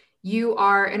on. You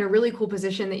are in a really cool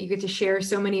position that you get to share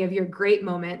so many of your great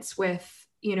moments with,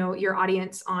 your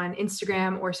audience on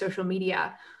Instagram or social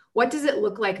media. What does it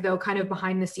look like though, kind of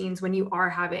behind the scenes when you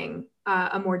are having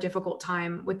a more difficult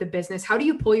time with the business? How do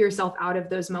you pull yourself out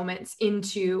of those moments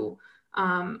into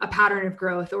a pattern of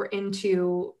growth or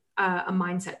into a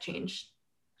mindset change?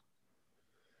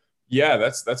 Yeah,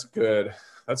 that's a good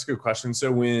question.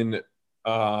 So when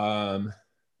I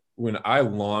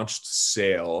launched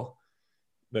Sael,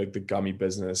 the gummy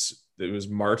business, it was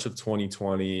March of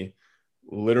 2020,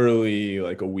 literally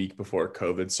like a week before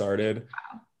COVID started.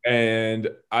 Wow. And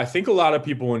I think a lot of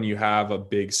people, when you have a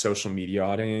big social media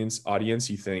audience,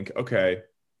 you think, okay,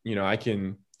 I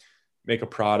can make a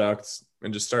product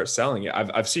and just start selling it.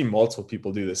 I've seen multiple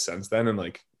people do this since then. And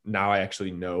like, now I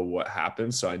actually know what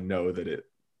happens. So I know that it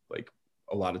like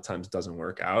a lot of times doesn't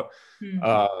work out.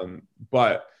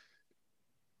 But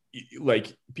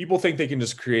like people think they can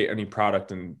just create any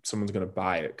product and someone's going to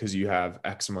buy it because you have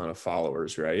X amount of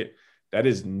followers, right? That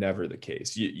is never the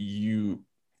case. You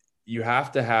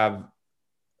have to have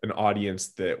an audience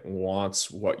that wants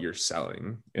what you're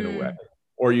selling in a way,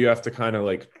 or you have to kind of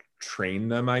like train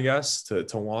them, I guess, to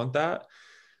want that.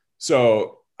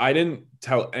 So I didn't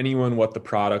tell anyone what the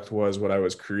product was, what I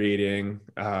was creating.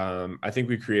 I think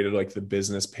we created like the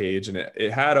business page and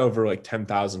it had over like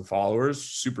 10,000 followers.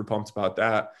 Super pumped about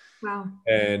that. Wow.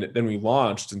 And then we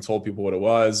launched and told people what it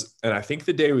was. And I think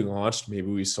the day we launched, maybe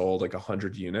we sold like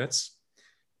 100 units.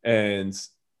 And it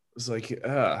was like,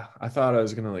 I thought I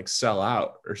was going to like sell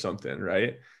out or something.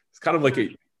 Right. It's kind of like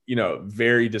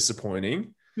very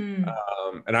disappointing.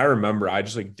 And I remember I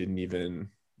just like didn't even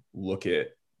look at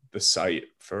the site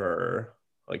for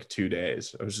like 2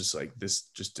 days. I was just like, this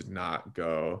just did not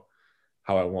go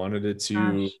how I wanted it to.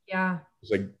 Gosh, yeah. It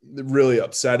was like really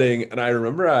upsetting. And I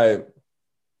remember I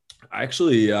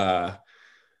actually, I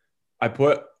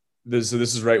put this, so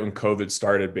this is right when COVID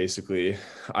started, basically.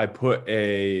 I put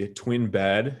a twin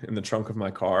bed in the trunk of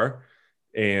my car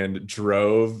and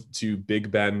drove to Big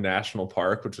Bend National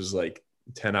Park, which was like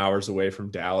 10 hours away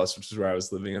from Dallas, which is where I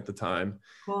was living at the time.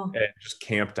 Cool. And just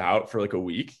camped out for like a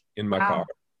week in my car.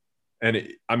 And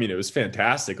it was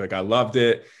fantastic. Like I loved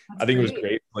it. That's I think great. It was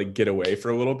great to like get away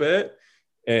for a little bit.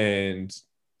 And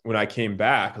when I came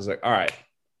back, I was like, all right,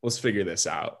 let's figure this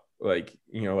out. Like,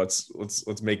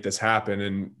 let's make this happen.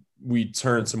 And we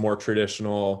turned to more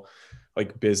traditional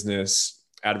like business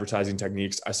advertising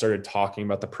techniques. I started talking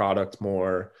about the product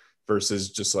more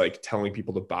versus just like telling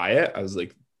people to buy it. I was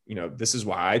like, this is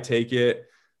why I take it,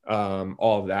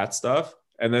 all of that stuff.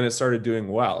 And then it started doing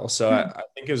well. So I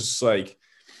think it's just like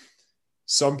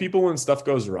some people, when stuff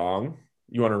goes wrong,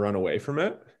 you want to run away from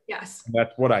it. Yes. And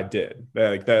that's what I did.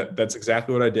 That's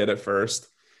exactly what I did at first.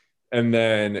 And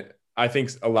then I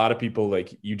think a lot of people,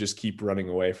 like, you just keep running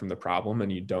away from the problem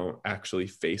and you don't actually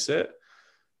face it.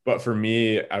 But for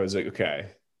me, I was like, okay,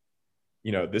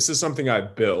 this is something I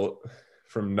built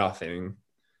from nothing.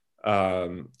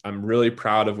 I'm really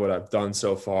proud of what I've done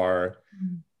so far.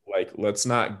 Like, let's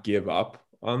not give up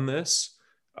on this.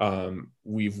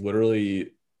 We've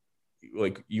literally,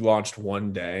 like, you launched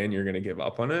one day and you're going to give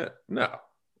up on it? No,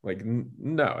 like,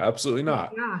 no, absolutely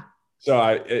not. Yeah. So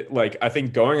I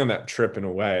think going on that trip in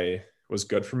a way was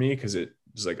good for me, because it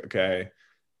was like, okay,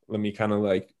 let me kind of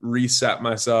like reset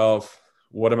myself.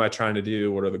 What am I trying to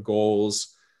do? What are the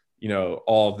goals?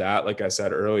 All of that, like I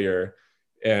said earlier,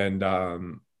 and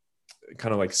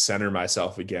kind of like center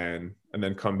myself again, and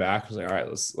then come back. I was like, all right,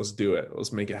 let's do it.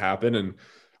 Let's make it happen. And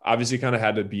obviously kind of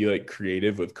had to be like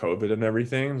creative with COVID and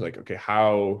everything. Like, okay,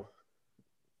 how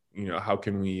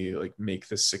can we like make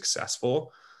this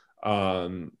successful?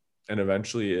 And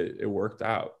eventually it worked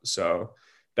out. So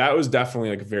that was definitely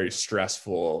like a very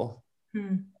stressful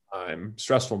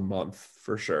stressful month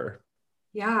for sure.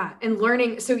 Yeah. And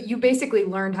learning. So you basically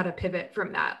learned how to pivot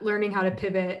from that, learning how to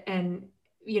pivot and,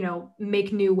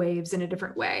 make new waves in a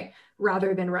different way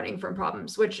rather than running from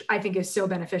problems, which I think is so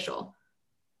beneficial.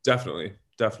 Definitely.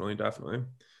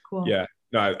 Cool. Yeah.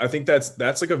 No, I think that's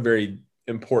like a very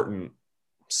important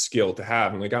skill to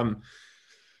have. And like, I'm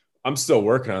still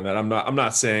working on that. I'm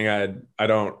not saying I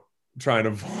don't try and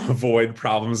avoid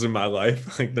problems in my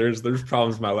life. Like there's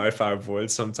problems in my life I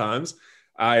avoid sometimes.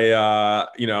 I'm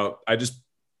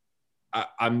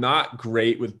not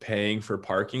great with paying for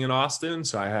parking in Austin.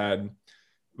 So I had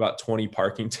about 20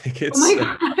 parking tickets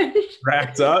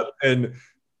racked up, and,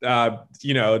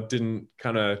 didn't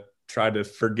kind of try to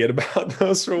forget about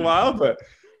those for a while, but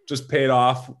just paid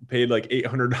like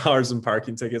 $800 in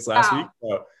parking tickets last week.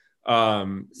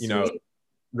 So,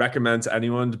 recommend to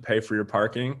anyone to pay for your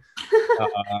parking.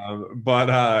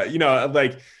 I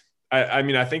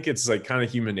think it's like kind of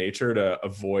human nature to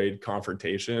avoid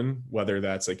confrontation, whether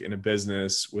that's like in a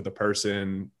business with a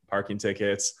person, parking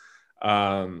tickets.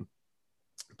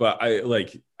 But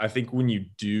I think when you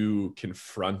do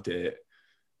confront it,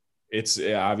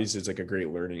 obviously it's like a great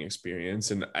learning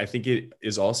experience. And I think it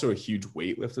is also a huge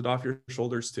weight lifted off your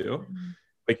shoulders too. Mm-hmm.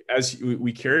 Like as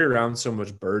we carry around so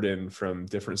much burden from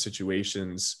different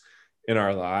situations in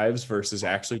our lives versus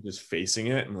actually just facing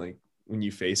it. And like, when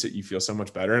you face it, you feel so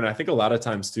much better. And I think a lot of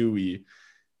times too, we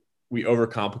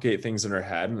overcomplicate things in our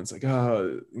head, and it's like,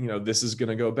 oh, this is going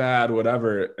to go bad,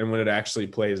 whatever. And when it actually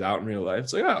plays out in real life,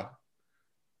 it's like, oh,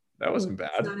 that wasn't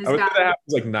bad. I would say that happens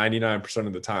like 99%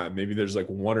 of the time. Maybe there's like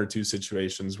one or two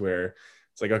situations where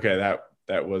it's like, okay,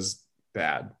 that was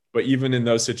bad. But even in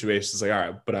those situations, it's like, all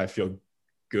right, but I feel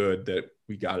good that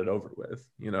we got it over with,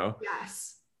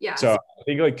 Yes. Yeah. So I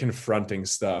think like confronting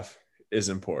stuff is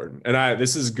important. And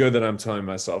this is good that I'm telling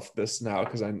myself this now,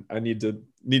 because I need to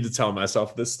tell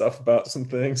myself this stuff about some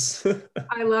things.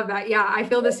 I love that. Yeah. I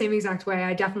feel the same exact way.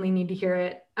 I definitely need to hear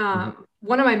it.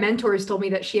 One of my mentors told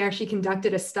me that she actually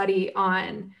conducted a study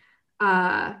on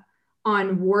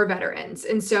war veterans.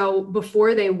 And so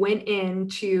before they went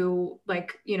into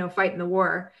fight in the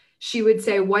war, she would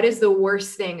say, what is the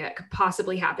worst thing that could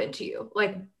possibly happen to you?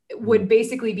 Like, would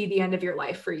basically be the end of your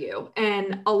life for you.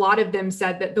 And a lot of them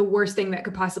said that the worst thing that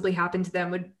could possibly happen to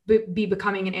them would be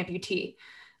becoming an amputee.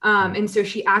 And so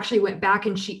she actually went back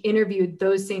and she interviewed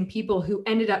those same people who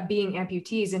ended up being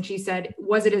amputees. And she said,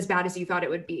 was it as bad as you thought it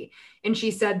would be? And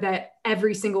she said that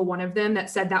every single one of them that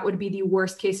said that would be the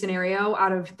worst case scenario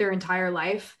out of their entire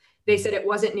life, they said it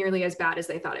wasn't nearly as bad as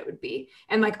they thought it would be.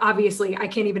 And like, obviously I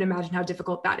can't even imagine how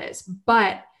difficult that is,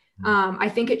 but I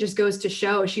think it just goes to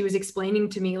show, she was explaining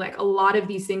to me, like, a lot of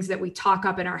these things that we talk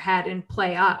up in our head and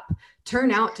play up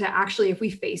turn out to actually, if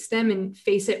we face them and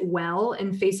face it well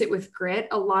and face it with grit,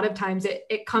 a lot of times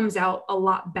it comes out a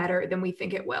lot better than we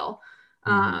think it will.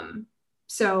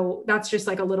 So that's just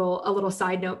like a little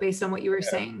side note based on what you were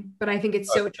saying, but I think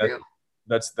it's so true.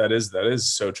 That is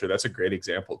so true. That's a great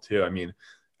example too. I mean,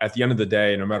 at the end of the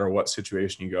day, no matter what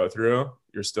situation you go through,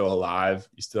 you're still alive,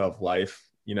 you still have life,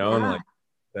 and like,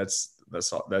 that's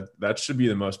all that should be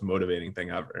the most motivating thing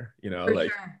ever, For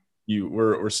like sure.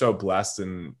 We're so blessed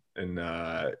and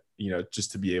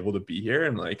just to be able to be here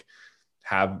and like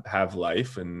have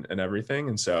life and everything.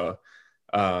 And so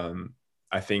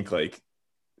I think like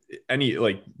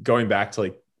going back to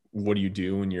like, what do you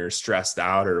do when you're stressed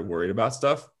out or worried about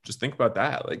stuff? Just think about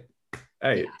that. Like,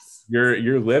 hey, yes.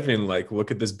 you're living, like,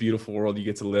 look at this beautiful world you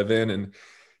get to live in. And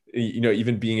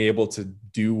even being able to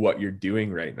do what you're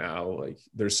doing right now, like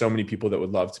there's so many people that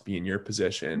would love to be in your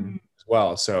position as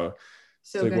well. So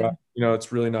it's like, well,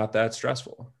 it's really not that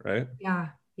stressful. Right.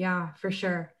 Yeah, for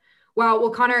sure. Wow. Well,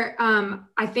 Connor,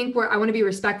 I think I want to be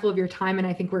respectful of your time, and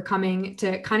I think we're coming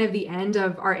to kind of the end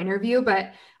of our interview,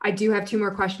 but I do have two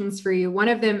more questions for you. One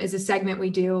of them is a segment we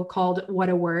do called What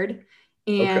a Word.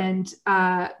 And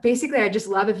basically, I just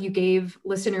love if you gave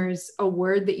listeners a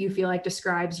word that you feel like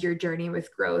describes your journey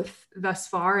with growth thus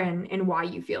far, and why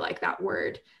you feel like that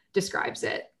word describes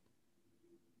it.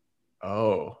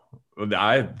 Oh,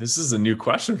 this is a new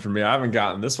question for me. I haven't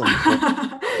gotten this one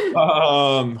before.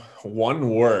 One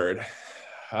word.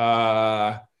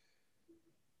 I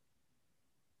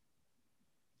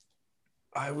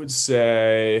would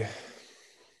say,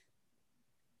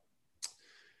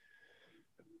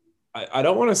 I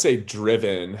don't want to say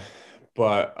driven,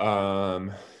 but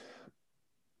I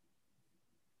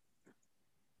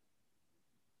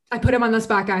put him on the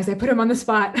spot, guys. I put him on the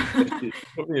spot.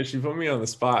 she put me on the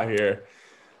spot here.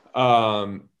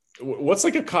 What's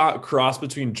like a cross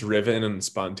between driven and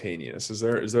spontaneous? Is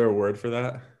there a word for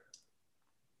that?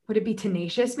 Would it be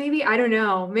tenacious? Maybe, I don't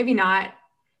know. Maybe not.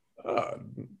 I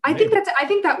Maybe.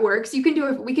 think that works. You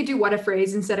can we could do what a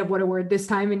phrase instead of what a word this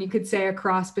time, and you could say a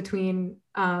cross between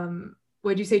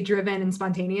what'd you say, driven and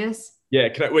spontaneous? Yeah.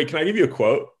 Can I give you a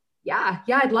quote? Yeah,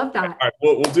 I'd love that. All right,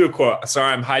 we'll do a quote.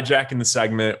 Sorry, I'm hijacking the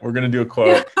segment. We're gonna do a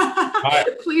quote.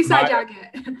 Please hijack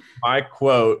it. My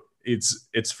quote,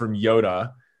 it's from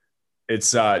Yoda.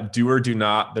 It's do or do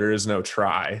not, there is no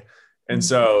try. And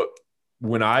so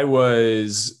when I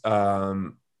was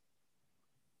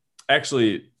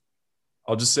actually,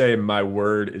 I'll just say my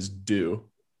word is do.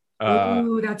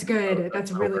 Ooh, that's good.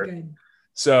 That's really good.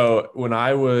 So when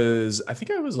I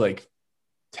think I was like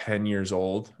 10 years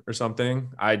old or something.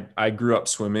 I grew up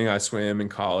swimming. I swam in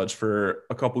college for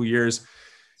a couple years.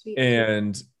 Sweet.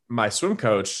 And my swim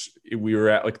coach, we were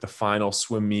at like the final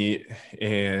swim meet,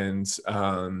 and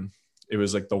it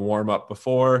was like the warm up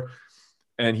before,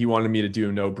 and he wanted me to do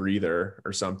a no breather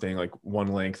or something, like one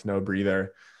length, no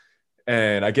breather.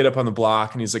 And I get up on the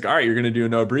block and he's like, all right, you're going to do a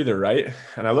no breather, right?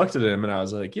 And I looked at him and I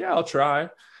was like, yeah, I'll try.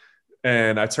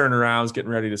 And I turned around, I was getting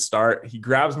ready to start. He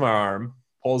grabs my arm,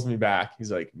 pulls me back.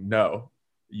 He's like, no,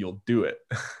 you'll do it.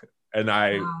 And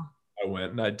I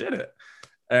went and I did it.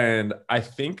 And I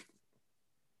think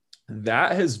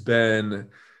that has been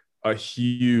a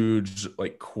huge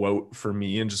like quote for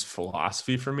me, and just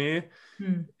philosophy for me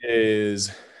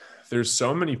is there's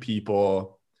so many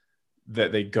people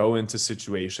that they go into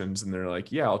situations and they're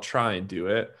like, yeah, I'll try and do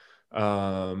it.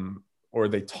 Or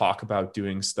they talk about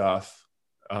doing stuff.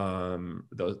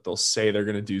 They'll say they're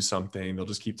going to do something. They'll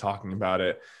just keep talking about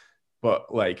it.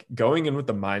 But like going in with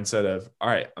the mindset of, all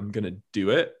right, I'm going to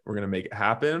do it. We're going to make it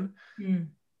happen.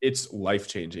 It's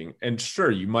life-changing. And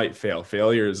sure, you might fail.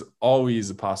 Failure is always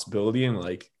a possibility. And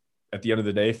like at the end of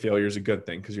the day, failure is a good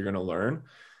thing because you're going to learn.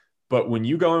 But when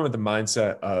you go in with the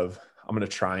mindset of, I'm going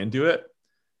to try and do it,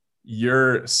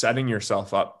 you're setting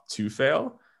yourself up to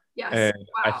fail. Yes. And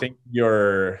I think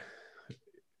you're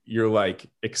like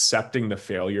accepting the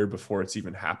failure before it's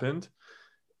even happened.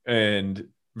 And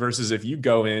versus if you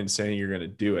go in saying you're going to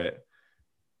do it,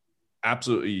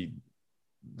 absolutely,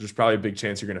 there's probably a big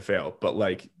chance you're going to fail, but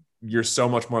like you're so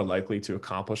much more likely to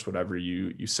accomplish whatever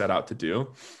you set out to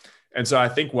do. And so I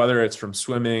think whether it's from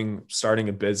swimming, starting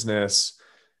a business,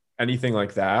 anything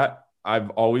like that,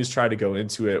 I've always tried to go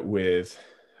into it with,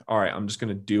 all right, I'm just going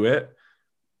to do it.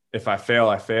 If I fail,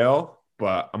 I fail,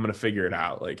 but I'm going to figure it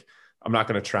out. Like, I'm not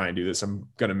going to try and do this. I'm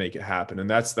going to make it happen. And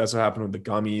that's what happened with the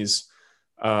gummies.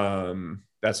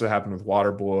 That's what happened with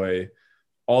Waterboy,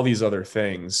 all these other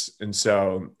things. And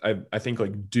so I think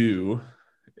like do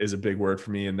is a big word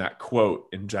for me. And that quote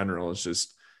in general is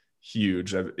just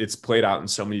huge. It's played out in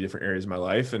so many different areas of my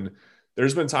life. And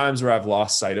there's been times where I've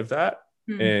lost sight of that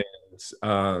and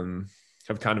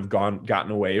have kind of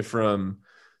gotten away from,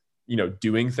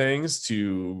 doing things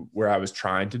to where I was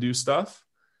trying to do stuff.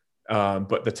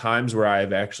 But the times where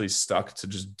I've actually stuck to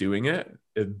just doing it,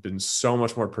 it's been so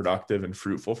much more productive and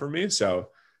fruitful for me. So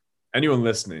anyone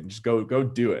listening, just go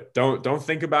do it. Don't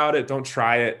think about it. Don't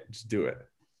try it. Just do it.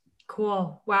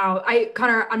 Cool. Wow.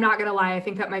 Connor, I'm not going to lie. I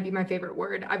think that might be my favorite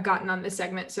word I've gotten on this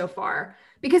segment so far,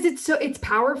 because it's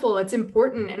powerful. It's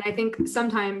important. And I think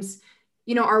sometimes,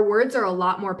 our words are a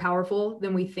lot more powerful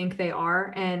than we think they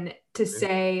are. And to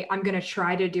say, I'm going to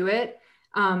try to do it,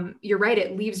 you're right.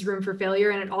 It leaves room for failure,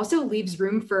 and it also leaves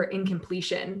room for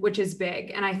incompletion, which is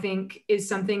big. And I think is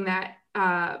something that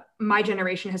my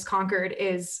generation has conquered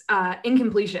is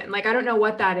incompletion. Like, I don't know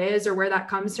what that is or where that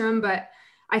comes from, but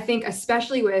I think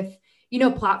especially with,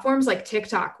 platforms like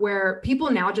TikTok, where people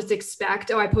now just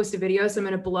expect, oh, I post a video, so I'm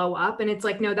going to blow up. And it's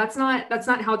like, no, that's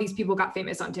not how these people got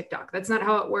famous on TikTok. That's not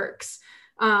how it works.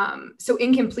 So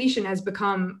incompletion has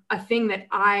become a thing that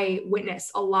I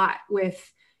witness a lot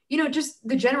with, just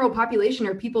the general population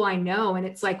or people I know. And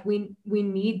it's like, we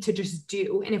need to just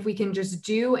do. And if we can just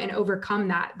do and overcome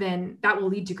that, then that will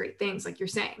lead to great things, like you're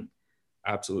saying.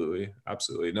 Absolutely.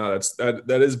 Absolutely. No,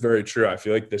 that is very true. I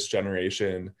feel like this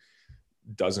generation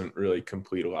doesn't really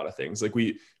complete a lot of things. Like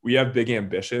we have big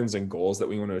ambitions and goals that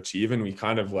we want to achieve, and we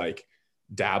kind of like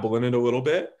dabble in it a little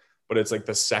bit, but it's like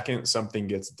the second something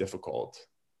gets difficult,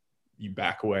 you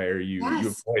back away or you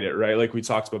avoid it, right? Like we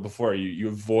talked about before, you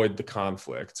avoid the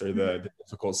conflict or the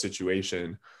difficult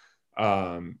situation.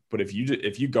 But if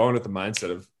you go in with the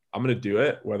mindset of, I'm going to do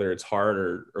it, whether it's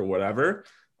hard or whatever,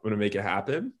 I'm going to make it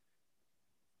happen,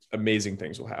 amazing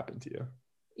things will happen to you.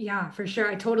 Yeah, for sure.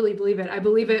 I totally believe it. I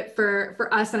believe it for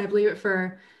us, and I believe it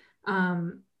for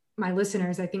my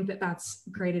listeners. I think that that's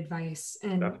great advice.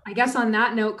 And I guess on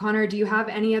that note, Connor, do you have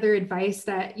any other advice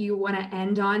that you want to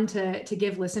end on to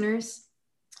give listeners?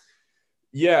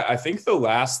 Yeah, I think the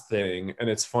last thing, and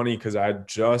it's funny because I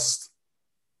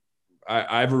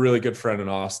have a really good friend in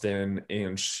Austin,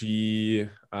 and she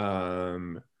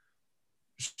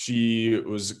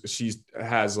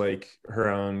has like her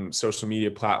own social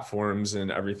media platforms and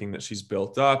everything that she's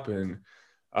built up, and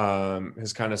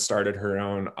has kind of started her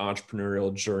own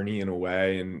entrepreneurial journey in a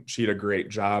way. And she had a great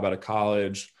job out of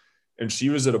college, and she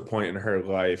was at a point in her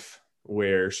life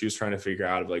where she was trying to figure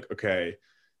out of like, okay,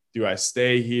 do I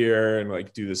stay here and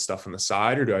like do this stuff on the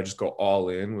side, or do I just go all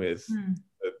in with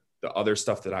the other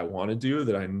stuff that I want to do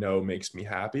that I know makes me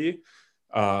happy?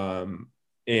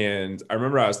 And I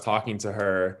remember I was talking to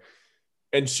her,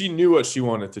 and she knew what she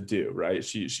wanted to do, right?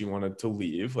 She wanted to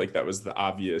leave. Like that was the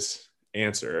obvious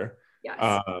answer.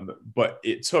 Yes. But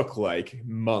it took like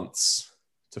months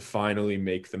to finally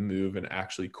make the move and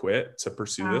actually quit to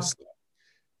pursue this.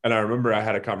 And I remember I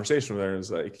had a conversation with her, and it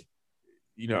was like,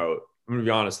 I'm going to be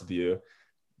honest with you.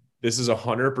 This is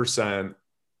 100%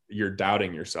 you're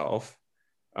doubting yourself.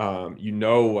 You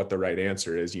know what the right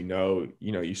answer is.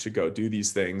 You should go do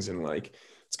these things, and like,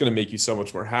 it's going to make you so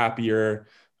much more happier,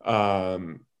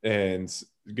 and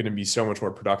going to be so much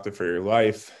more productive for your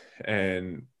life.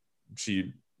 And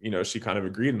she kind of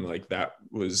agreed. And like, that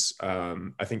was,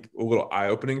 I think a little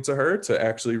eye-opening to her to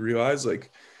actually realize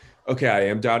like, okay, I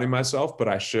am doubting myself, but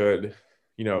I shouldn't.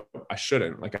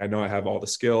 Like, I know I have all the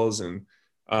skills, and,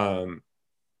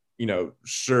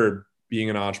 sure, being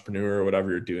an entrepreneur or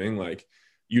whatever you're doing, like,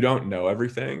 you don't know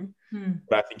everything,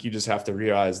 but I think you just have to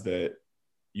realize that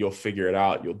you'll figure it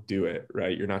out. You'll do it,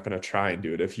 right? You're not going to try and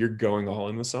do it. If you're going all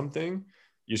in with something,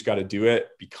 you just got to do it.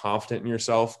 Be confident in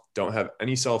yourself. Don't have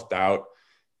any self-doubt.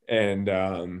 And,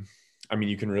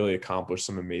 you can really accomplish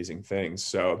some amazing things.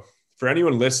 So for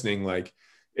anyone listening, like,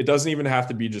 it doesn't even have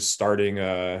to be just starting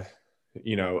a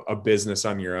business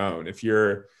on your own. If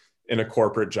you're in a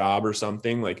corporate job or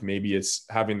something, like maybe it's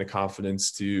having the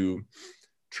confidence to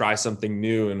try something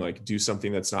new and like do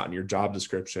something that's not in your job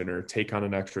description, or take on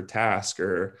an extra task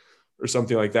or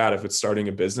something like that. If it's starting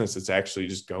a business, it's actually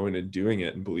just going and doing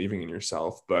it and believing in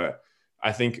yourself. But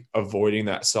I think avoiding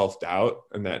that self-doubt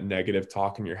and that negative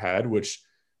talk in your head, which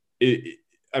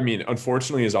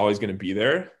unfortunately is always going to be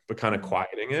there, but kind of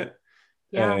quieting it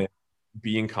and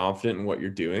being confident in what you're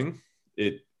doing,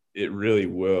 it really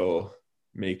will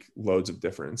make loads of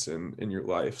difference in your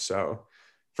life. So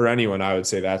for anyone, I would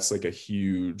say that's like a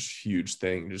huge, huge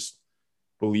thing. Just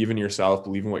believe in yourself,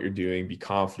 believe in what you're doing, be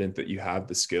confident that you have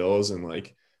the skills. And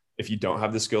like, if you don't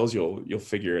have the skills, you'll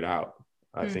figure it out.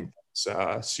 I think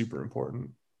that's super important.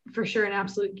 For sure. An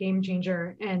absolute game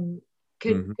changer, and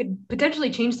could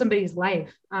potentially change somebody's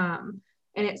life. And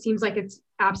it seems like it's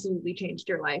absolutely changed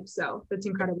your life. So that's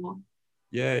incredible.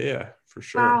 Yeah, for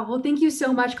sure. Wow. Well, thank you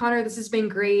so much, Connor. This has been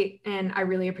great. And I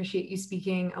really appreciate you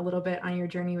speaking a little bit on your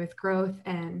journey with growth.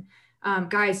 And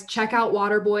guys, check out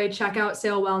Waterboy, check out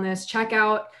Sael Wellness, check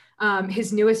out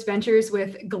his newest ventures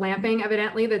with glamping,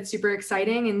 evidently. That's super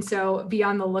exciting. And so be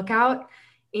on the lookout.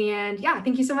 And yeah,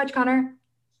 thank you so much, Connor.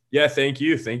 Yeah, thank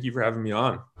you. Thank you for having me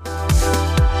on.